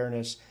 continued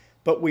awareness.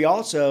 But we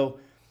also,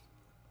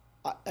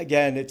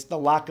 again, it's the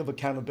lack of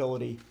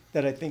accountability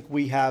that I think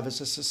we have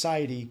as a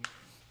society,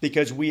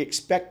 because we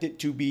expect it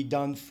to be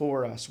done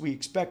for us. We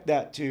expect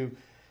that to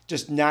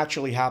just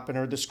naturally happen,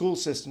 or the school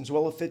systems.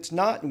 Well, if it's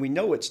not, and we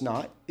know it's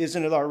not,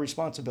 isn't it our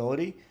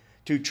responsibility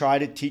to try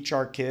to teach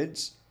our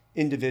kids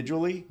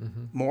individually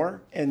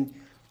more? And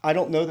I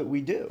don't know that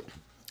we do.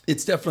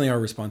 It's definitely our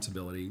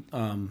responsibility.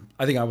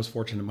 I think I was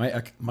fortunate.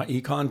 My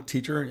econ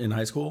teacher in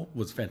high school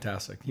was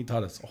fantastic. He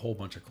taught us a whole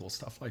bunch of cool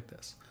stuff like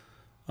this.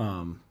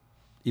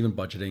 Even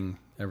budgeting,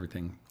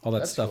 everything, all that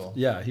That's stuff. cool.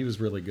 Yeah, he was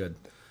really good.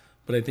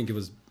 But I think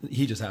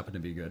he just happened to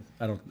be good.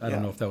 I don't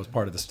know if that was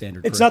part of the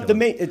standard. It's not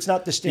it's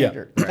not the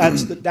standard. Yeah.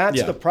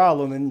 That's the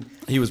problem. And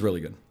he was really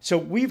good. so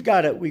we've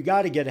got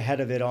to get ahead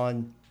of it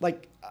on,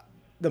 like,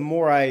 the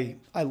more I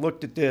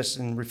looked at this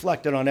and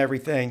reflected on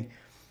everything,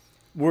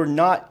 we're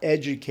not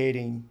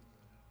educating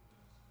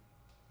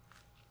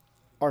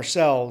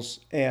ourselves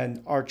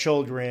and our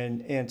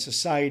children and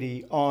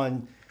society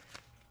on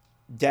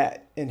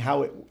debt and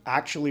how it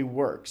actually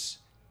works.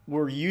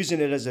 We're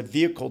using it as a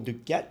vehicle to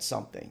get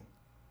something.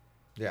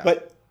 Yeah.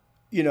 But,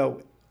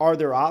 are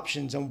there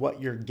options on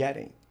what you're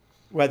getting?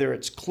 Whether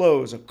it's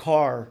clothes, a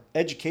car,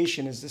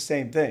 education is the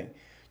same thing.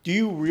 Do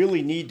you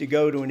really need to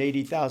go to an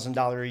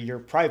 $80,000 a year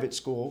private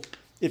school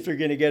if you're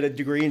going to get a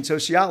degree in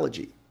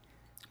sociology?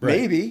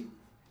 Right. Maybe,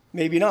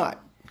 maybe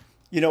not.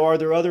 Are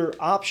there other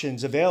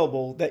options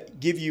available that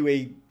give you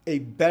a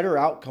better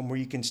outcome where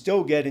you can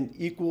still get an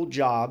equal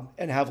job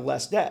and have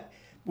less debt?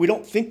 We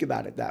don't think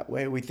about it that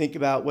way. We think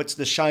about what's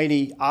the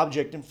shiny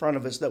object in front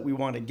of us that we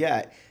want to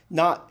get,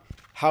 not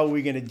how are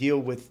we going to deal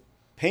with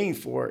paying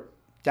for it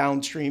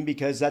downstream,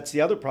 because that's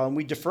the other problem.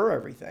 We defer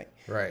everything.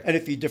 Right. And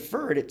if you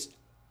defer it, it's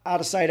out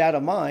of sight, out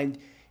of mind.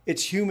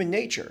 It's human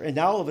nature. And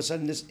now all of a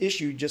sudden this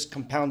issue just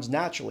compounds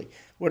naturally.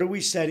 What are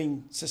we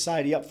setting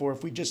society up for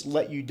if we just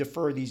let you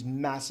defer these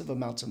massive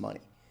amounts of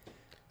money?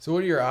 So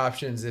what are your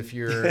options if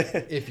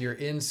you're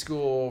in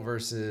school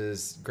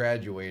versus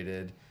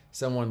graduated?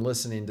 Someone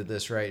listening to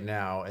this right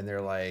now and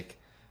they're like,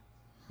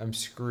 I'm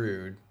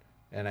screwed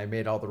and I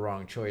made all the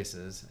wrong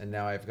choices and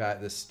now I've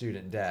got this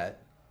student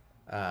debt,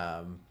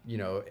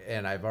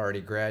 and I've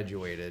already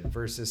graduated,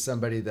 versus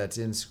somebody that's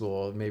in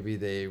school. Maybe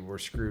they were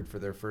screwed for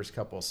their first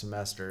couple of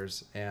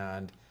semesters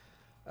and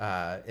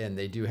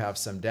they do have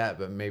some debt,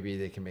 but maybe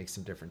they can make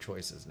some different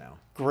choices now.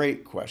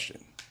 Great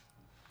question.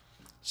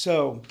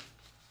 So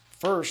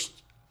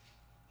first,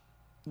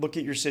 look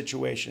at your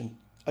situation.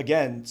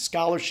 Again,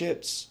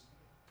 scholarships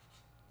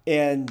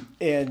and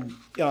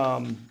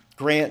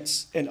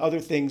grants and other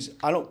things.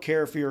 I don't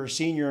care if you're a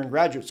senior in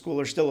graduate school,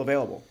 are still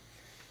available.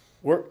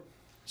 Work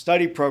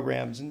study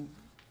programs and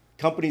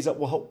companies that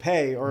will help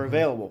pay are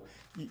available.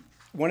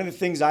 one of the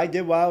things I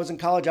did while I was in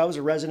college, I was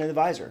a resident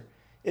advisor.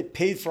 It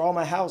paid for all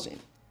my housing,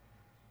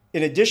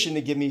 in addition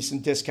to give me some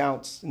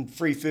discounts and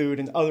free food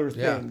and other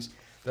things.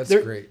 That's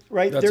great.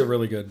 Right? That's a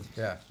really good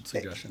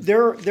suggestion.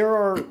 There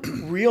are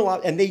real,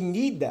 and they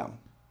need them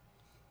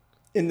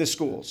in the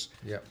schools.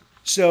 Yep.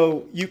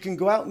 So you can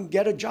go out and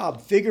get a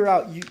job, figure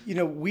out,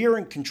 we are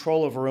in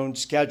control of our own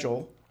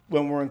schedule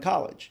when we're in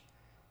college.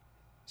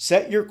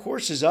 Set your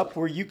courses up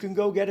where you can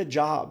go get a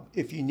job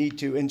if you need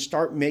to and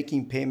start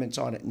making payments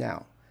on it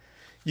now.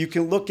 You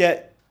can look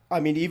at,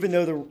 even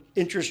though the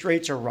interest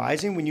rates are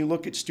rising, when you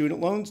look at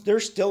student loans, they're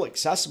still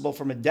accessible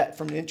from an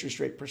interest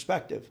rate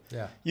perspective.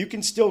 Yeah. You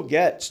can still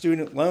get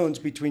student loans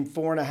between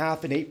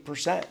 4.5% and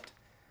 8%.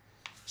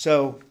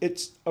 So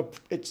it's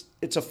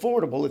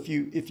affordable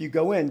if you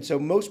go in. So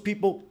most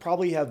people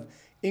probably have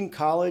in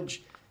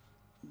college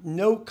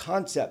no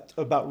concept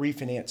about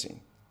refinancing.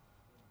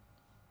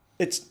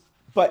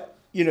 But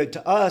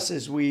to us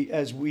as we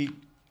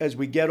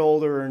get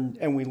older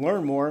and we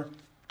learn more,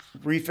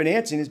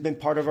 refinancing has been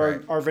part of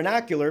our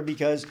vernacular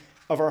because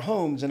of our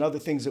homes and other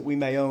things that we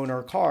may own,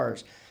 our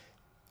cars.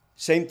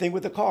 Same thing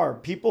with the car.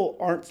 People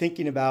aren't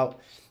thinking about.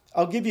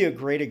 I'll give you a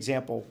great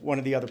example. One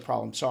of the other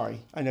problems.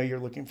 Sorry, I know you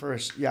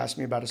asked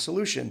me about a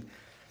solution.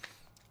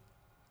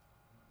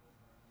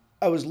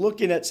 I was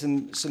looking at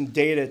some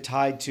data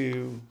tied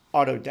to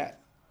auto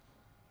debt.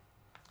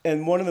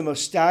 And one of the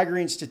most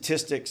staggering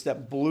statistics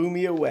that blew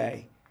me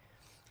away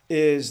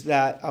is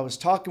that I was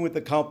talking with the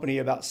company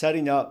about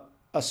setting up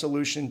a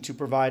solution to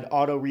provide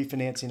auto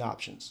refinancing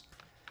options.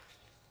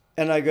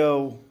 And I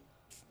go,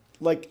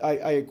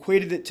 I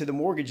equated it to the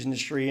mortgage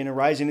industry. In a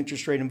rising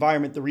interest rate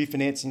environment, the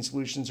refinancing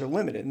solutions are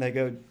limited. And they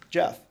go,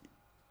 Jeff,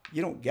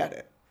 you don't get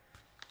it.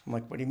 I'm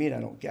like, what do you mean I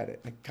don't get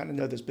it? I kind of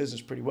know this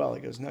business pretty well.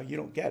 He goes, no, you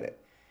don't get it.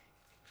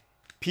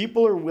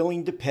 People are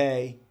willing to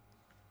pay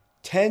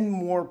 10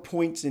 more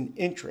points in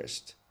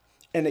interest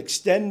and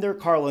extend their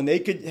car loan. They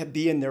could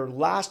be in their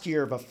last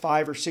year of a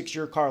 5 or 6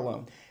 year car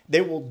loan.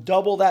 They will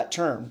double that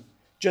term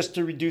just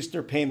to reduce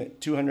their payment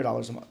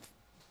 $200 a month.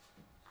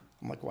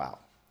 I'm like, wow.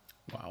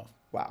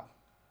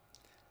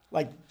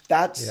 Like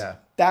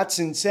that's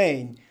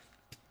insane.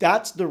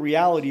 That's the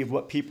reality of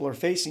what people are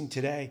facing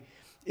today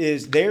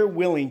is they're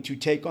willing to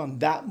take on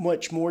that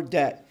much more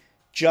debt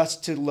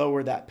just to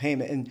lower that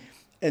payment.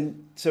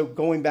 And so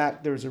going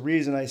back, there's a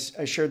reason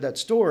I shared that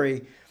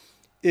story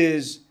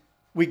is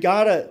we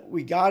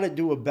gotta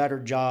do a better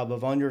job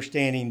of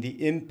understanding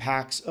the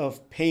impacts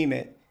of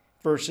payment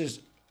versus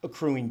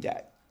accruing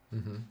debt.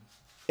 Mm-hmm.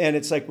 And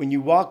it's like when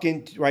you walk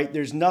in, right,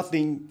 there's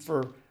nothing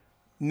for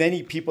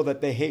many people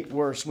that they hate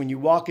worse when you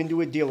walk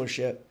into a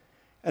dealership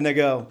and they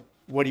go,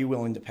 what are you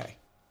willing to pay?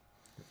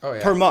 Oh,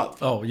 yeah. Per month.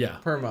 Oh, yeah.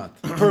 Per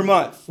month. Per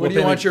month. What do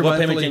you want your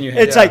monthly? Payment can you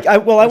have? It's like, I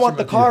want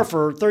the car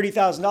for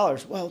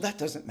 $30,000. Well, that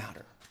doesn't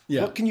matter.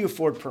 Yeah. What can you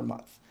afford per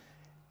month?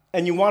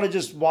 And you want to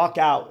just walk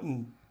out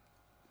and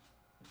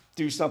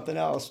do something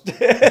else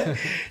to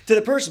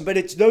the person. But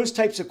it's those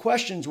types of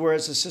questions where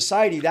as a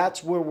society,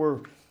 that's where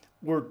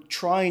we're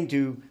trying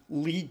to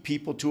lead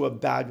people to a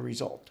bad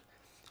result.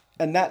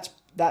 And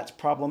that's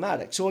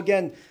problematic. So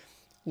again,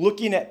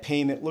 looking at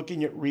payment,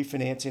 looking at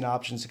refinancing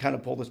options to kind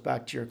of pull this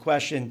back to your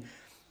question,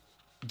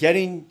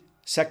 getting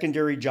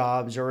secondary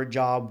jobs or a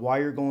job while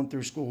you're going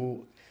through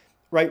school,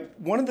 right?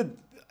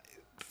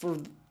 For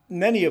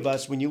many of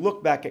us, when you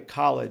look back at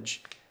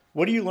college,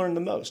 what do you learn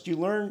the most? You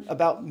learn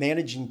about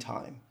managing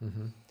time.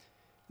 Mm-hmm.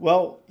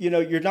 Well,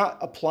 you're not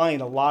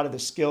applying a lot of the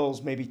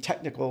skills, maybe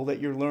technical, that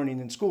you're learning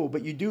in school,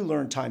 but you do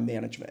learn time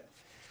management.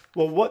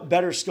 Well, what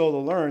better skill to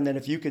learn than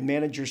if you can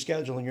manage your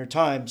schedule and your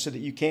time so that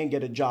you can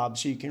get a job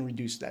so you can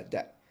reduce that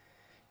debt?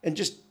 And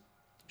just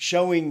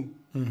showing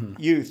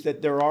youth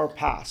that there are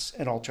paths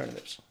and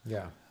alternatives.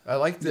 Yeah. I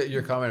like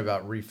your comment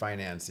about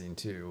refinancing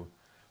too.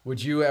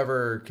 Would you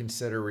ever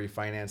consider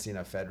refinancing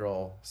a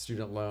federal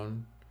student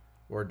loan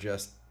or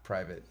just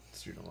private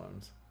student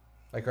loans?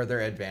 Like, are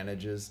there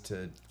advantages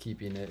to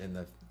keeping it in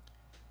the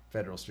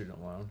federal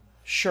student loan?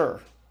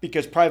 Sure,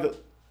 because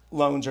private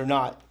loans are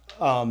not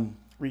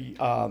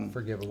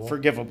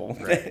forgivable.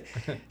 Right.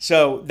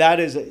 So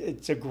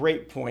it's a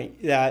great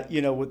point that,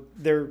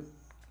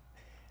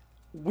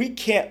 we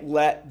can't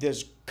let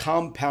this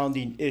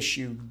compounding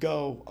issue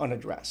go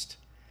unaddressed.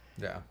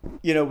 Yeah.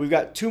 We've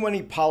got too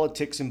many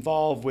politics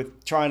involved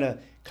with trying to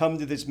come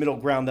to this middle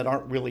ground that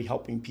aren't really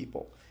helping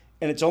people.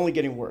 And it's only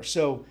getting worse.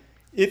 So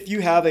if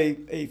you have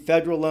a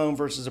federal loan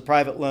versus a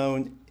private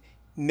loan,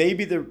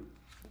 maybe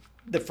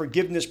the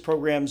forgiveness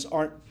programs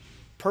aren't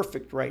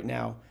perfect right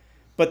now,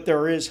 but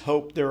there is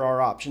hope. There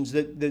are options.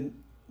 The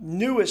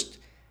newest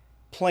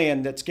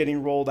plan that's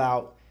getting rolled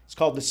out is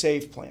called the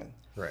SAVE plan.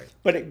 Right.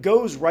 But it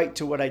goes right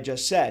to what I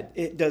just said.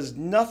 It does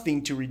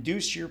nothing to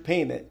reduce your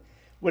payment.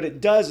 What it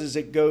does is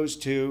it goes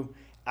to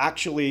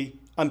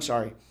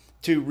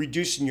to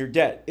reducing your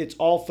debt. It's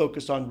all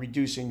focused on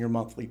reducing your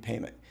monthly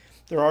payment.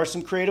 There are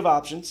some creative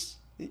options.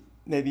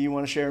 Maybe you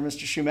want to share,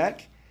 Mr.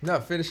 Shumack? No,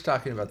 finish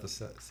talking about the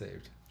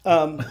SAVE.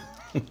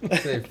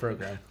 SAVE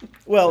program.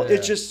 Well,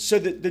 It's just so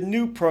that the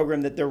new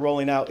program that they're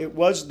rolling out, it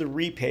was the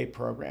repay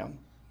program.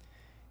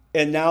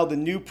 And now the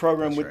new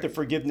program with right. the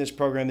forgiveness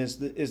program is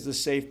the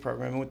SAFE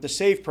program. And with the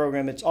SAFE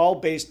program, it's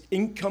all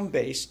income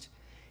based,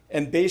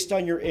 and based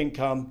on your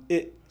income,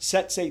 it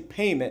sets a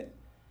payment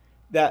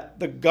that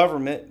the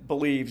government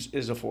believes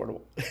is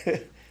affordable.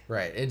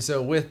 Right. And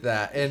so with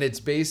that, and it's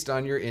based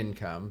on your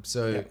income.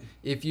 So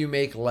if you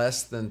make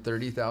less than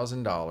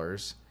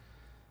 $30,000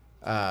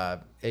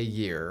 a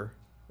year,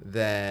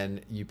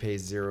 then you pay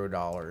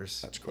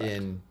 $0 That's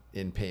correct.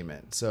 in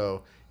payment.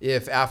 So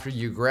if after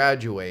you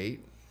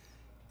graduate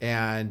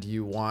and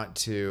you want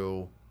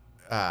to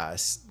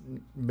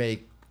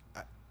make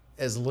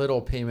as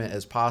little payment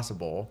as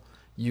possible,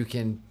 you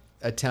can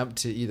attempt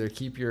to either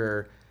keep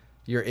your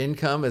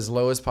income as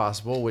low as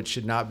possible, which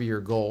should not be your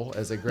goal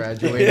as a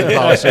graduated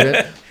college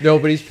student.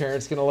 Nobody's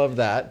parents going to love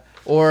that.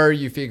 Or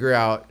you figure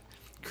out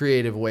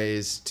creative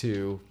ways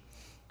to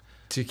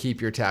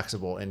keep your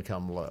taxable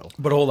income low.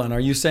 But hold on, are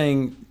you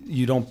saying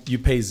you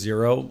pay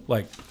zero,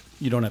 like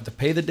you don't have to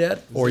pay the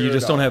debt, or you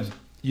just don't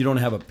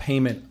have a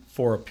payment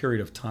for a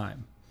period of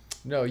time?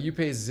 No, you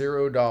pay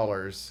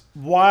 $0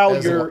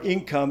 While your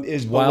income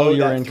is below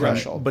that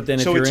threshold. But then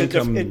if so your it's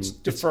income it's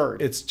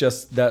deferred. it's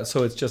just that.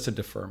 So it's just a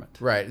deferment.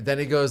 Right. Then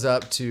it goes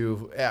up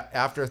to,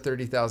 after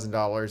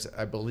 $30,000,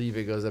 I believe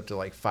it goes up to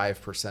like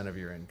 5% of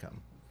your income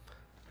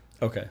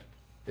Okay.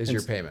 is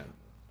your payment.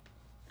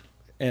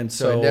 And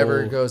So it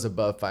never goes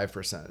above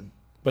 5%.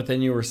 But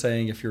then you were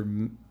saying if you're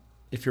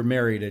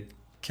married, it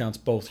counts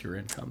both your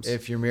incomes.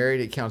 If you're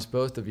married, it counts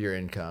both of your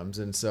incomes.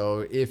 And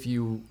so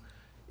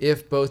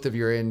if both of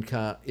your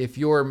income, if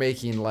you're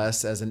making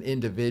less as an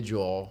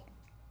individual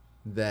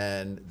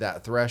than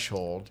that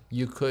threshold,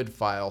 you could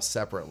file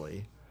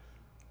separately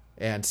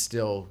and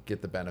still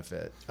get the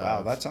benefit.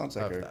 Wow, that sounds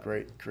like a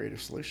great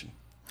creative solution.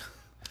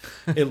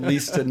 At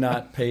least to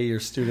not pay your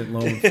student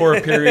loan for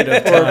a period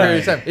of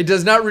time. It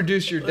does not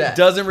reduce your debt. It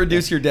doesn't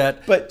reduce your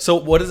debt. But so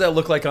what does that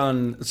look like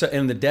and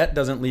the debt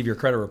doesn't leave your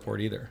credit report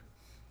either.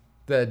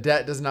 The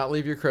debt does not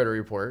leave your credit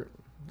report.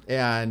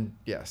 And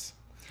yes.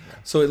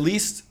 So at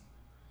least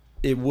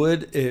it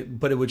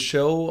would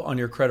show on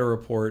your credit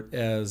report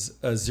as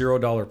a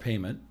 $0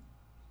 payment.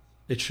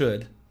 It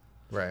should.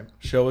 Right.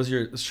 Show as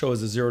a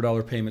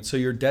 $0 payment. So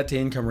your debt to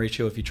income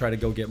ratio, if you try to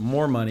go get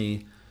more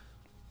money,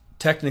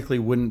 technically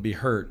wouldn't be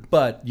hurt,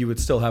 but you would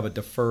still have a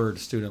deferred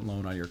student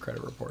loan on your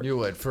credit report. You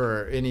would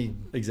for any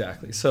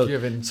exactly. So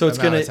given so it's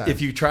amount gonna of time.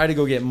 if you try to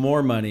go get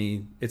more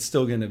money, it's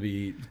still gonna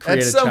be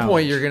at some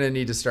point you're gonna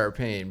need to start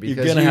paying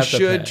because you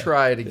should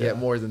try to get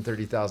more than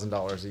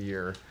 $30,000 a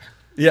year.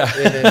 Yeah.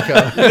 In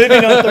income.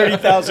 living on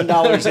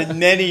 $30,000 in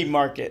many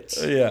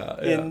markets.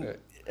 Yeah. In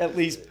at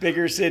least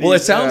bigger cities. Well,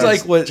 it sounds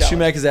like what challenging.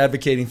 Shumack is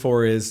advocating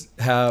for is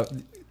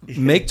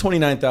make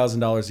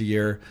 $29,000 a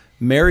year,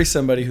 marry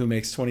somebody who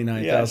makes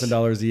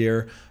 $29,000 a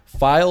year,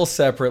 file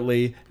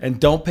separately, and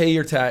don't pay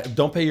your student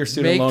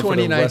loan for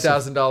the rest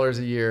of $29,000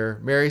 a year,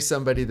 marry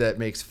somebody that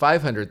makes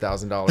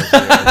 $500,000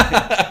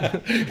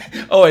 a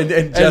year. Oh, and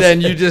then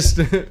you just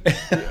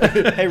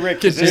Hey,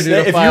 Rick, if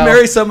you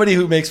marry somebody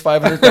who makes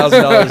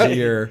 $500,000 a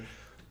year,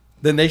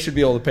 then they should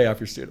be able to pay off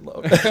your student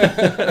loan.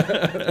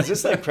 is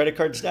this like credit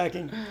card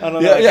stacking? I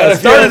don't know. Yeah, it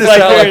started to sound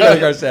like credit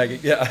card stacking.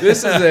 Yeah.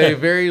 This is a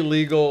very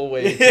legal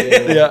way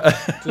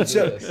to do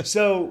this.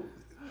 So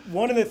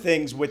one of the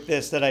things with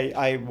this that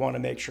I want to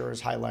make sure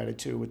is highlighted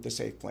too with the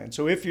SAFE plan.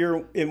 So if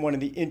you're in one of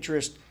the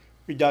interest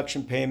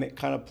reduction payment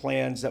kind of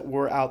plans that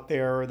were out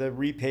there, or the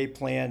repay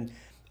plan,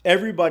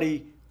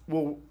 everybody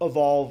will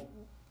evolve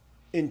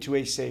into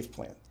a SAFE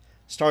plan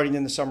starting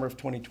in the summer of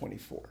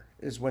 2024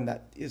 is when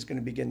that is going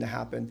to begin to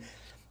happen.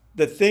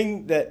 The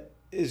thing that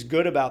is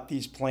good about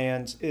these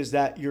plans is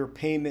that your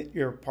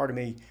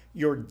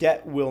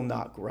debt will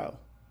not grow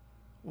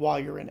while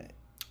you're in it.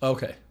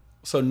 Okay.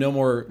 So no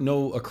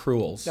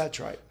accruals.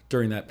 That's right.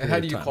 During that period And how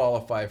do of you time.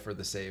 qualify for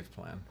the SAVE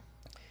plan?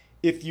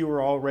 If you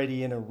were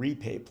already in a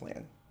repay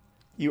plan,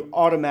 you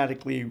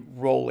automatically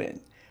roll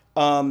in.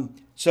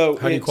 So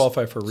how do you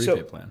qualify for a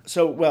repay plan?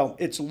 So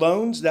it's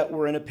loans that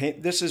were in a pay.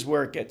 This is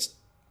where it gets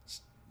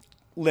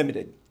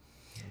limited.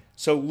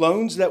 So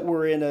loans that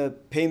were in a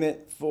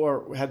payment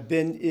for have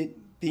been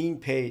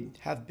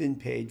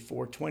paid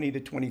for 20 to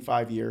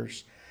 25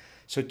 years.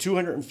 So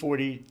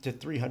 240 to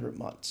 300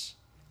 months.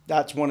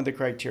 That's one of the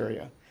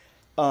criteria.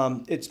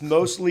 It's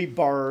mostly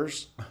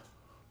borrowers.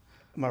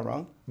 Am I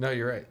wrong? No,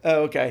 you're right.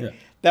 Oh, okay. Yeah.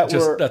 That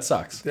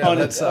sucks. Yeah,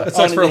 that sucks. It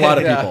sucks for a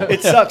lot of people.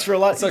 It sucks for a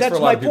lot. Sucks That's for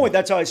a lot my of people. point.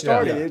 That's how I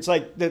started. Yeah. It's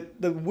like the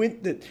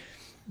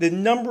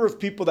number of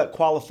people that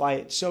qualify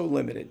it's so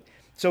limited.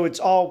 So it's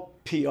all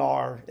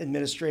PR,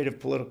 administrative,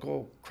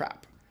 political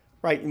crap,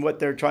 right? And what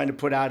they're trying to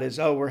put out is,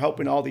 we're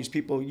helping all these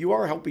people. You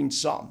are helping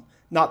some,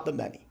 not the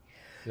many.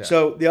 Yeah.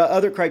 So the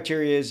other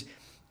criteria is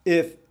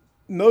if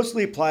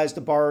mostly applies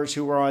to borrowers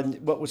who are on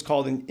what was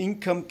called an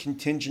income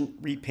contingent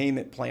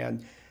repayment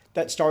plan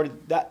that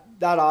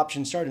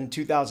option started in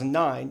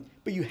 2009,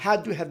 but you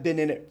had to have been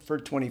in it for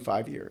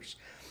 25 years.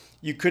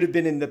 You could have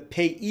been in the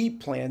payee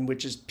plan,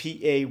 which is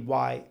PAYE,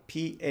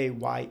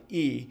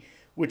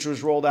 which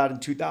was rolled out in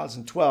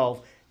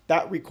 2012.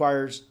 That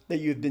requires that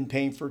you have been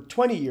paying for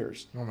 20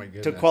 years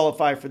to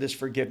qualify for this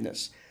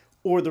forgiveness.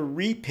 or the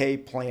repay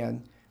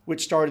plan,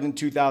 which started in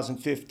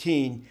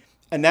 2015,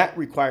 and that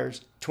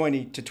requires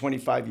 20 to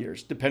 25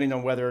 years, depending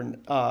on whether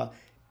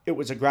it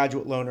was a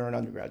graduate loan or an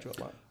undergraduate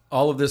loan.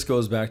 All of this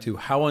goes back to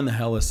how in the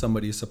hell is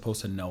somebody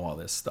supposed to know all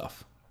this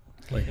stuff?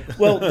 Like,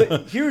 Well,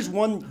 here's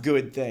one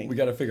good thing. we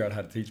got to figure out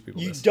how to teach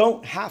people You this.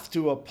 don't have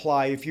to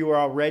apply. If you are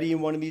already in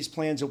one of these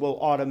plans, it will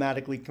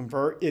automatically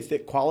convert if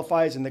it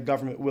qualifies, and the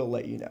government will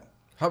let you know.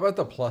 How about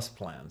the plus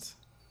plans?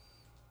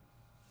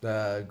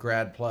 The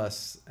grad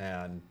plus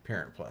and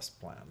parent plus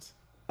plans.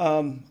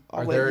 I'll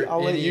there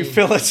let you any-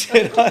 fill us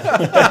in on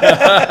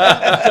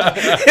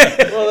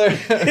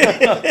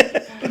Well,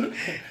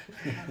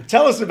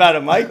 Tell us about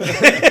it, Mike.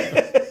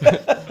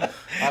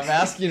 I'm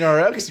asking our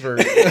expert.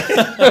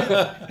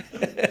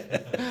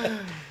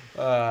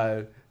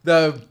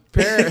 The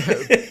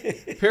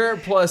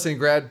parent plus and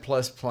grad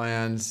plus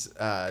plans,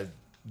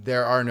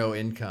 there are no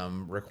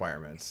income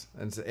requirements,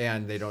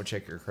 and they don't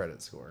check your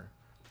credit score.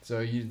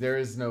 So there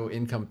is no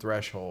income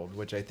threshold,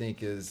 which I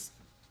think is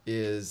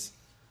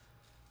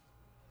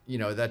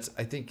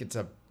I think it's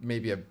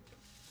maybe a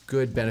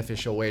good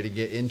beneficial way to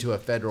get into a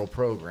federal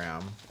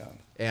program,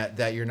 and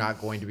that you're not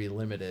going to be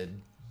limited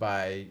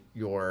by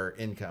your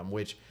income,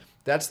 which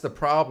that's the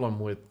problem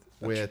with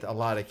a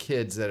lot of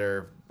kids that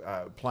are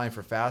applying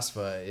for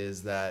FAFSA,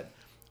 is that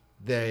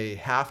they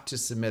have to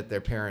submit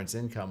their parents'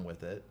 income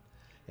with it,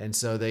 and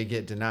so they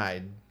get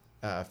denied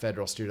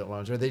federal student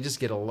loans, or they just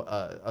get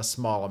a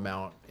small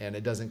amount, and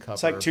it doesn't cover.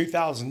 It's like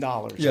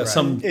 $2,000. Yeah,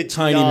 some It's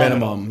tiny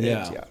nominal. minimum.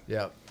 It's- Yeah.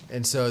 Yep.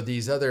 And so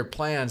these other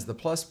plans, the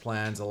plus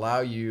plans,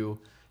 allow you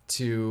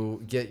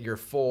to get your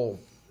full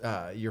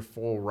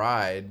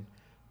ride,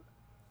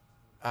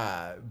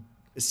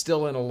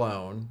 still in a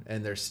loan,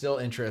 and there's still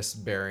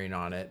interest bearing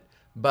on it,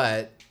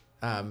 but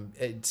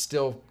it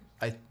still,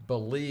 I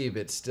believe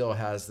it still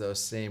has those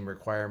same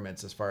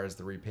requirements as far as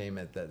the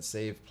repayment that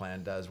Save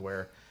Plan does,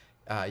 where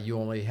you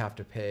only have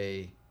to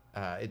pay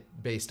it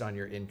based on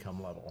your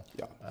income level.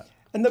 Yeah.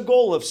 And the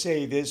goal of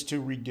SAVE is to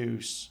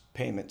reduce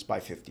payments by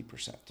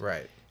 50%.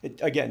 Right. It,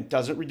 again,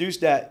 doesn't reduce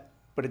debt,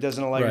 but it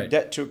doesn't allow your Right.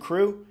 debt to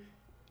accrue.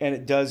 And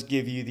it does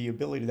give you the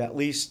ability to at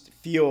least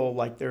feel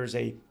like there's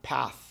a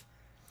path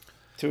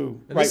to,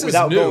 And right, this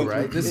without is new, going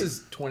right? through. This is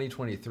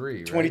 2023,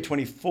 right?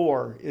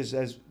 2024 is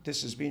as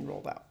this is being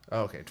rolled out.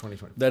 Oh, okay,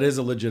 2020. That is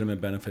a legitimate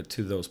benefit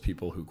to those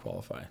people who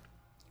qualify.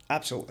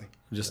 Absolutely.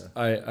 Just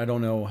I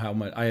don't know how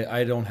much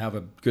I don't have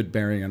a good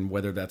bearing on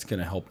whether that's going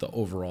to help the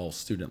overall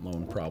student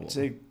loan problem. It's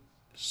a,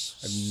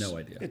 I have no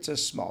idea. it's a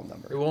small It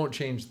number. won't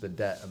change the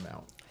debt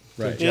amount.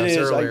 Right. To Jeff's It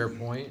is, earlier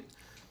point,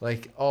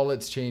 like all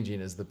it's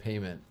changing is the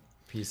payment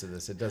piece of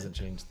this. It doesn't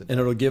change the debt. And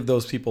it'll give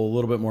those people a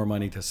little bit more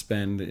money to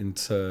spend and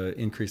to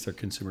increase their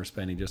consumer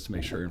spending just to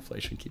make sure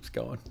inflation keeps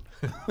going.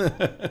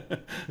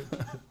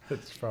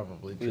 That's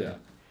probably true.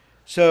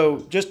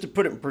 So just to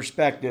put it in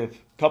perspective,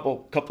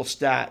 couple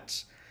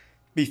stats.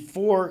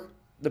 Before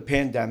the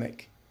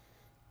pandemic,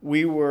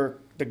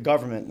 the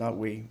government, not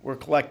we, were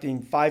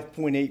collecting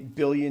 $5.8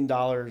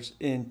 billion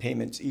in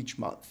payments each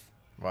month.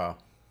 Wow.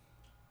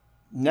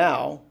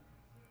 Now,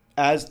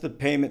 as the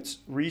payments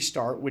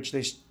restart, which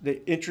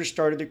the interest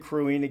started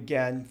accruing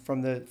again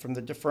from the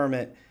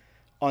deferment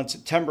on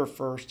September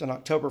 1st and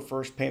October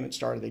 1st, payments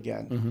started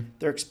again. Mm-hmm.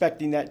 They're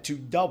expecting that to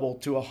double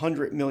to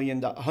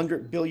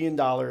 $100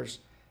 billion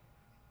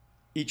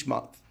each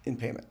month in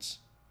payments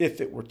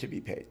if it were to be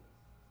paid.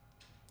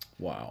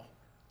 Wow.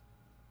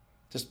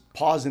 Just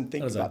pause and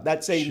think That is about it.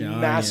 That's a giant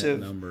massive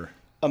number.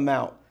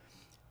 amount.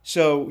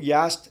 So you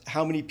asked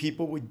how many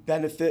people would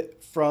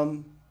benefit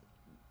from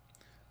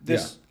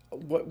this,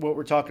 what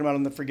we're talking about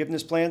on the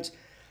forgiveness plans.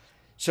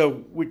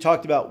 So we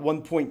talked about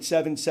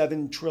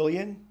 1.77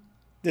 trillion.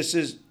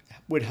 This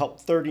would help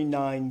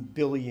 39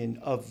 billion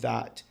of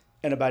that,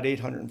 and about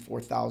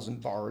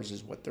 804,000 borrowers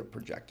is what they're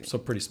projecting. So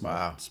pretty small.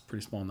 Wow. It's a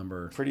pretty small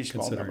number. Pretty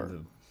small considering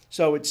number.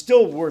 So it's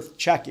still worth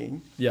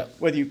checking Yeah.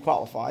 whether you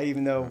qualify,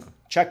 even though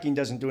checking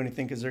doesn't do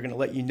anything because they're going to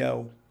let you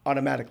know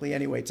automatically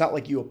anyway. It's not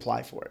like you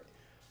apply for it.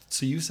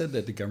 So you said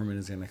that the government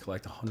is going to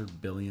collect $100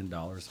 billion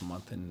a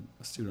month in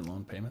student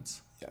loan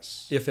payments?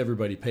 Yes. If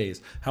everybody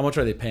pays. How much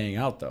are they paying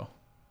out, though?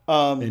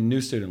 In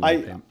new student I,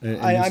 loan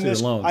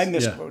payments? I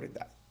misquoted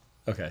that.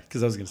 Okay,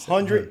 because I was going to say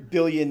 100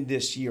 billion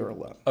this year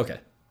alone Okay,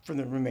 for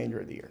the remainder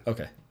of the year.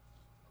 okay.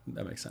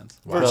 That makes sense.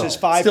 Versus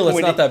Well, still, it's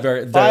not that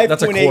very.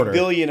 That's a 5.8 quarter.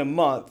 billion a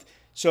month.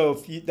 So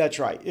that's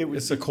right. It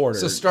was. It's a quarter.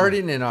 So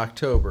starting in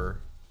October,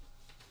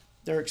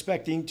 They're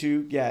expecting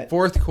to get.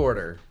 fourth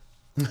quarter.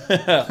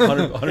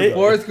 100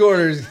 Fourth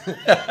quarter's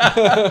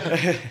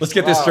Let's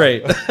get this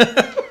straight.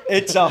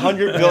 It's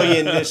 100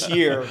 billion this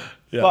year,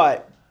 Yeah.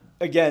 but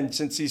again,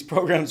 since these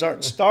programs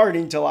aren't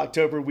starting till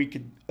October, we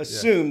could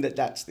assume that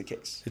that's the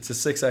case. It's a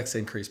 6x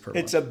increase per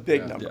month. It's a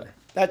big Yeah. number.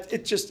 Yeah.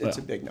 It's Well,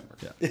 a big number.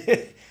 yeah.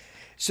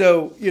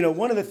 So,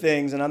 one of the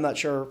things, and I'm not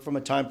sure from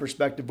a time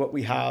perspective what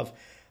we have,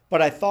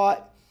 but I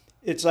thought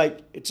it's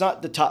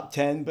not the top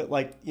 10, but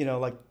like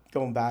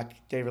going back,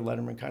 David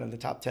Letterman, kind of the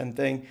top 10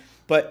 thing.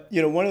 But,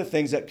 one of the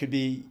things that could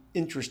be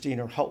interesting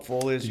or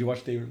helpful is Did you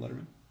watch David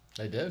Letterman?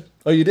 I did.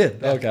 Oh, you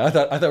did? Okay. I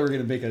thought we were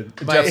going to make a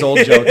My- Jeff's old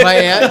joke. My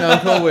aunt and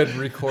uncle would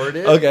record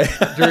it Okay.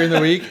 during the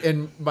week,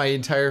 and my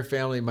entire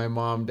family, my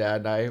mom,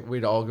 dad, and I,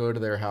 we'd all go to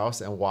their house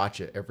and watch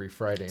it every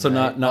Friday So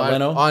night not on,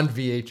 Leno? on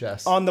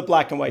VHS. On the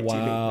black and white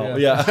TV. Wow.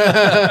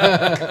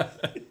 Yeah.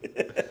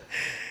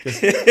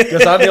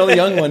 Guess I'm the only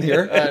young one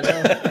here.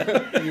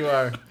 No, you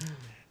are.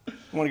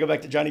 Want to go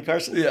back to Johnny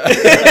Carson?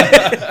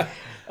 Yeah.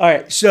 All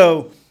right.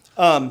 So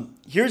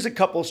here's a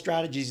couple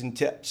strategies and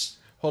tips.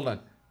 Hold on.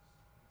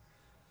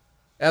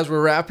 As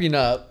we're wrapping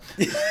up,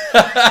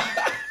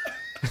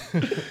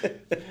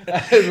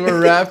 as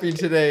we're wrapping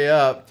today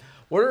up,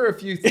 what are a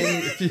few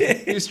things, a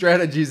few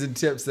strategies and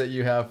tips that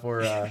you have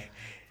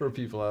for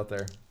people out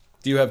there?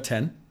 Do you have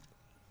 10?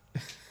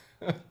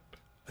 I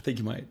think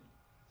you might.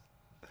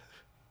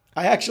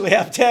 I actually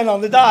have 10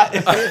 on the dot.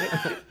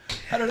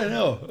 How did I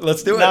know?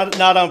 Let's do it.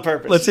 Not on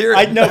purpose. Let's hear it.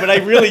 I know, but I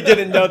really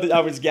didn't know that I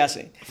was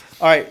guessing.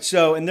 All right.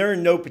 So, and they're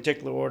in no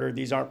particular order.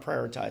 These aren't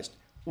prioritized.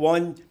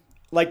 One,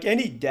 like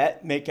any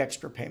debt, make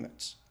extra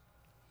payments.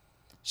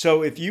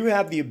 So if you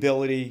have the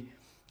ability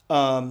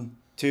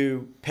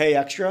to pay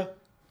extra,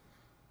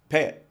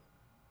 pay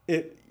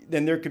it.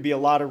 Then there could be a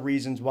lot of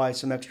reasons why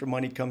some extra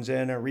money comes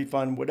in, a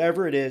refund,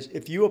 whatever it is.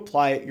 If you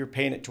apply it, you're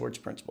paying it towards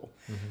principal.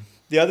 Mm-hmm.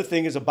 The other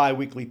thing is a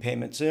biweekly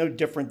payment. So no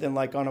different than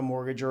like on a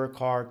mortgage or a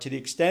car. To the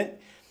extent,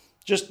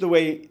 just the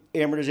way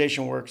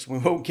amortization works, we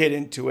won't get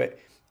into it.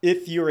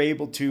 If you're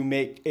able to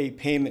make a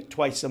payment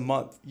twice a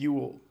month, you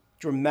will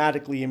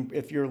dramatically,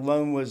 if your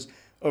loan was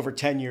over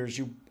 10 years,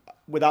 you,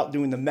 without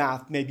doing the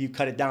math, maybe you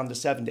cut it down to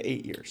 7 to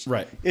 8 years.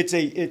 Right. It's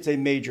a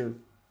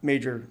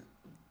major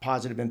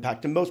positive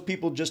impact, and most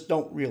people just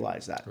don't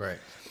realize that. Right.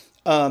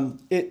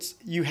 It's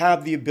you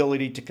have the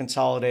ability to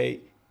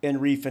consolidate and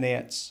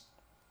refinance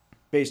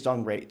based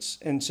on rates,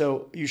 and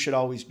so you should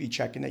always be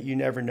checking that. You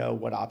never know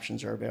what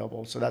options are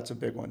available, so that's a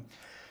big one.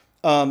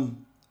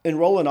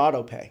 Enroll in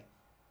auto pay.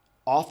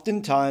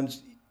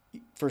 Oftentimes,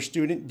 for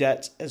student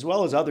debts as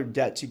well as other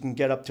debts, you can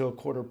get up to a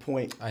quarter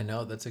point. I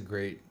know, that's a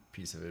great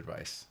piece of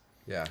advice.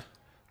 Yeah.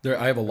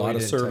 I have a lot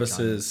of didn't touch on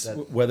services,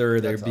 it. whether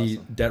they That's be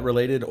awesome. debt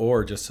related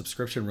or just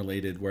subscription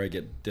related, where I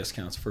get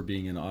discounts for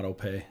being in auto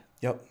pay.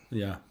 Yep.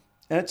 Yeah.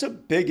 And it's a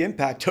big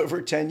impact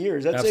over 10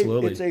 years.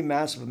 Absolutely. It's a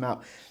massive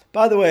amount.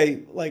 By the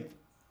way, like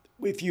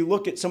if you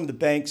look at some of the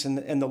banks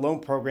and the loan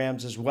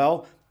programs as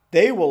well,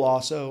 they will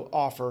also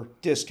offer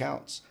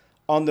discounts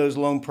on those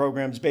loan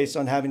programs based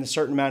on having a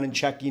certain amount in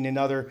checking and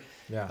other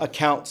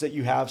accounts that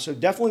you have. So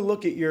definitely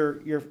look at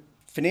your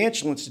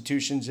financial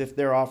institutions if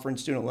they're offering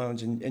student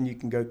loans, and you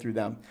can go through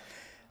them.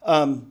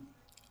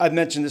 I've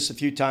mentioned this a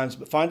few times,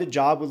 but find a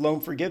job with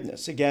loan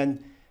forgiveness.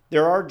 Again,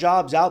 there are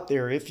jobs out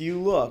there, if you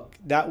look,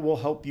 that will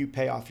help you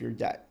pay off your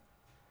debt.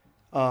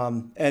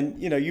 And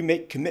you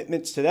make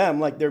commitments to them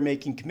like they're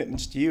making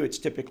commitments to you. It's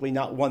typically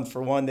not one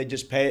for one. They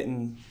just pay it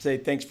and say,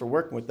 thanks for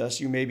working with us.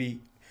 You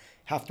maybe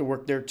have to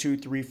work there 2,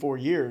 3, 4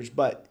 years,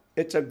 but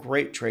it's a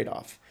great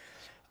trade-off.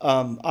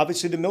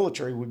 Obviously, the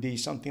military would be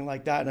something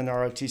like that, an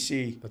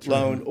ROTC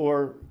loan, right.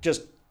 Or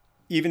just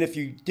even if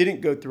you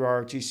didn't go through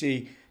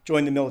ROTC,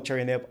 join the military,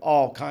 and they have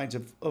all kinds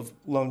of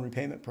loan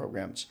repayment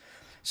programs.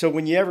 So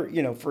when you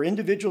ever, for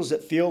individuals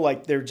that feel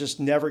like they're just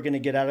never going to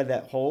get out of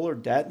that hole or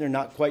debt, and they're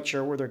not quite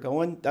sure where they're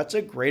going, that's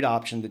a great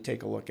option to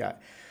take a look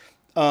at.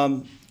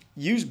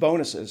 Use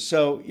bonuses.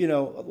 So,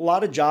 a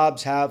lot of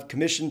jobs have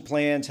commission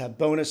plans, have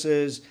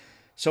bonuses,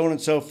 so on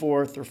and so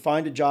forth, or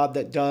find a job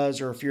that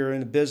does, or if you're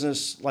in a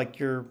business, like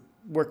you're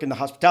working the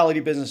hospitality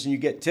business and you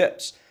get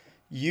tips,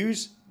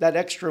 use that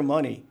extra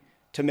money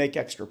to make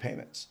extra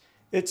payments.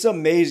 It's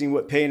amazing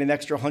what paying an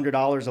extra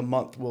 $100 a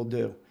month will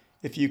do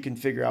if you can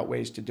figure out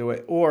ways to do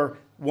it, or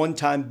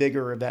one-time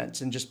bigger events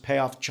and just pay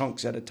off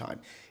chunks at a time.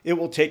 It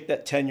will take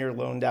that 10-year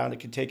loan down. It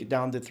could take it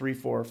down to 3,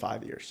 4, or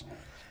 5 years.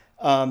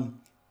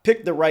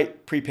 Pick the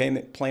right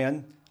prepayment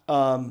plan.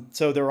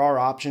 So there are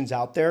options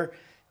out there.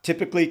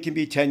 Typically, it can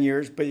be 10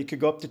 years, but you could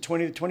go up to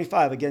 20 to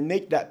 25. Again,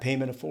 make that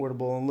payment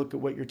affordable and look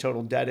at what your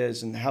total debt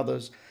is and how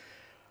those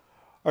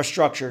are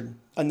structured.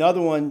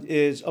 Another one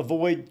is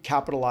avoid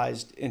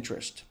capitalized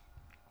interest.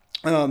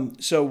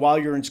 So while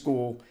you're in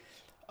school,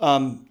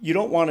 you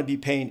don't want to be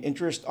paying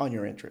interest on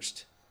your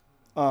interest.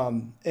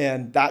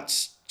 And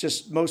that's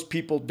just, most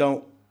people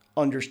don't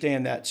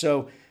understand that.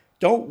 So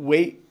don't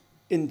wait,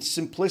 in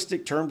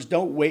simplistic terms,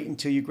 don't wait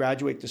until you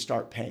graduate to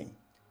start paying.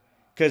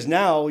 Because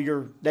now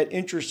that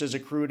interest is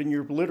accrued and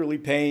you're literally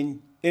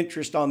paying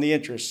interest on the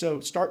interest. So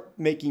start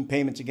making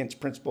payments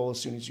against principal as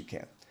soon as you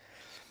can.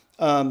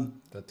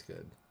 That's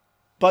good.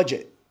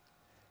 Budget.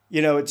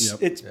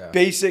 It's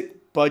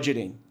basic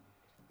budgeting.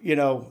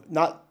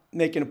 Not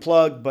making a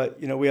plug,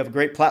 but we have a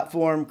great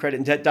platform,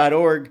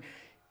 creditanddebt.org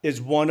is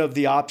one of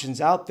the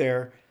options out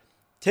there.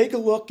 Take a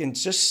look and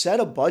just set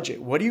a budget.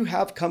 What do you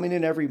have coming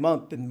in every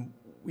month? And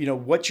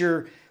what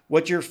are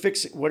your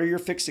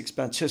fixed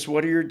expenses?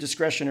 What are your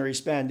discretionary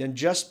spend? And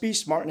just be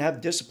smart and have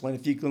discipline.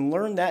 If you can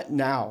learn that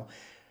now,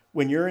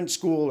 when you're in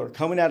school or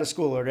coming out of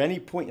school or at any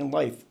point in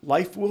life,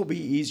 life will be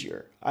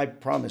easier. I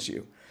promise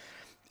you.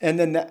 And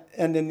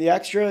then the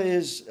extra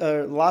is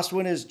last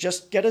one is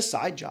just get a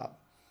side job.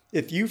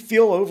 If you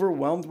feel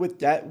overwhelmed with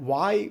debt,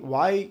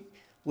 why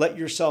let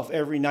yourself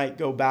every night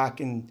go back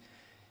and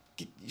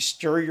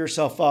stir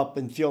yourself up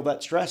and feel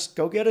that stress?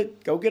 Go get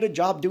a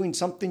job doing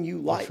something you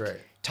like. That's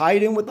right. Tie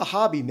it in with the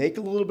hobby, make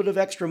a little bit of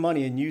extra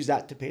money, and use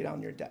that to pay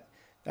down your debt.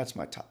 That's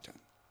my top 10.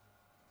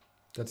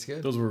 That's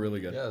good. Those were really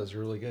good. Yeah, those were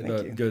really good.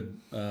 Thank you. Good,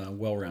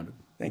 well-rounded.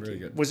 Thank Very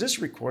you. good. Was this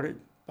recorded,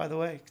 by the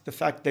way? The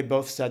fact they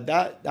both said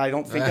that, I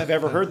don't think I've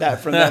ever heard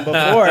that from them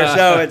before.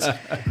 So it's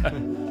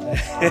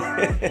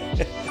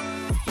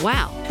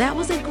Wow, that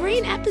was a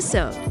great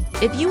episode.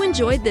 If you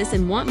enjoyed this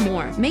and want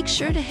more, make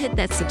sure to hit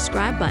that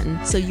subscribe button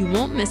so you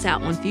won't miss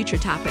out on future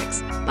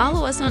topics.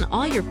 Follow us on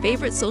all your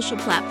favorite social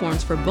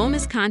platforms for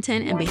bonus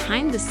content and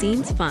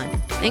behind-the-scenes fun.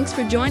 Thanks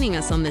for joining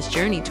us on this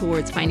journey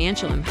towards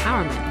financial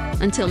empowerment.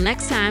 Until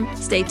next time,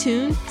 stay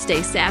tuned,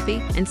 stay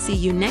savvy, and see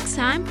you next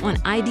time on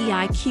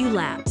IDIQ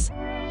Labs.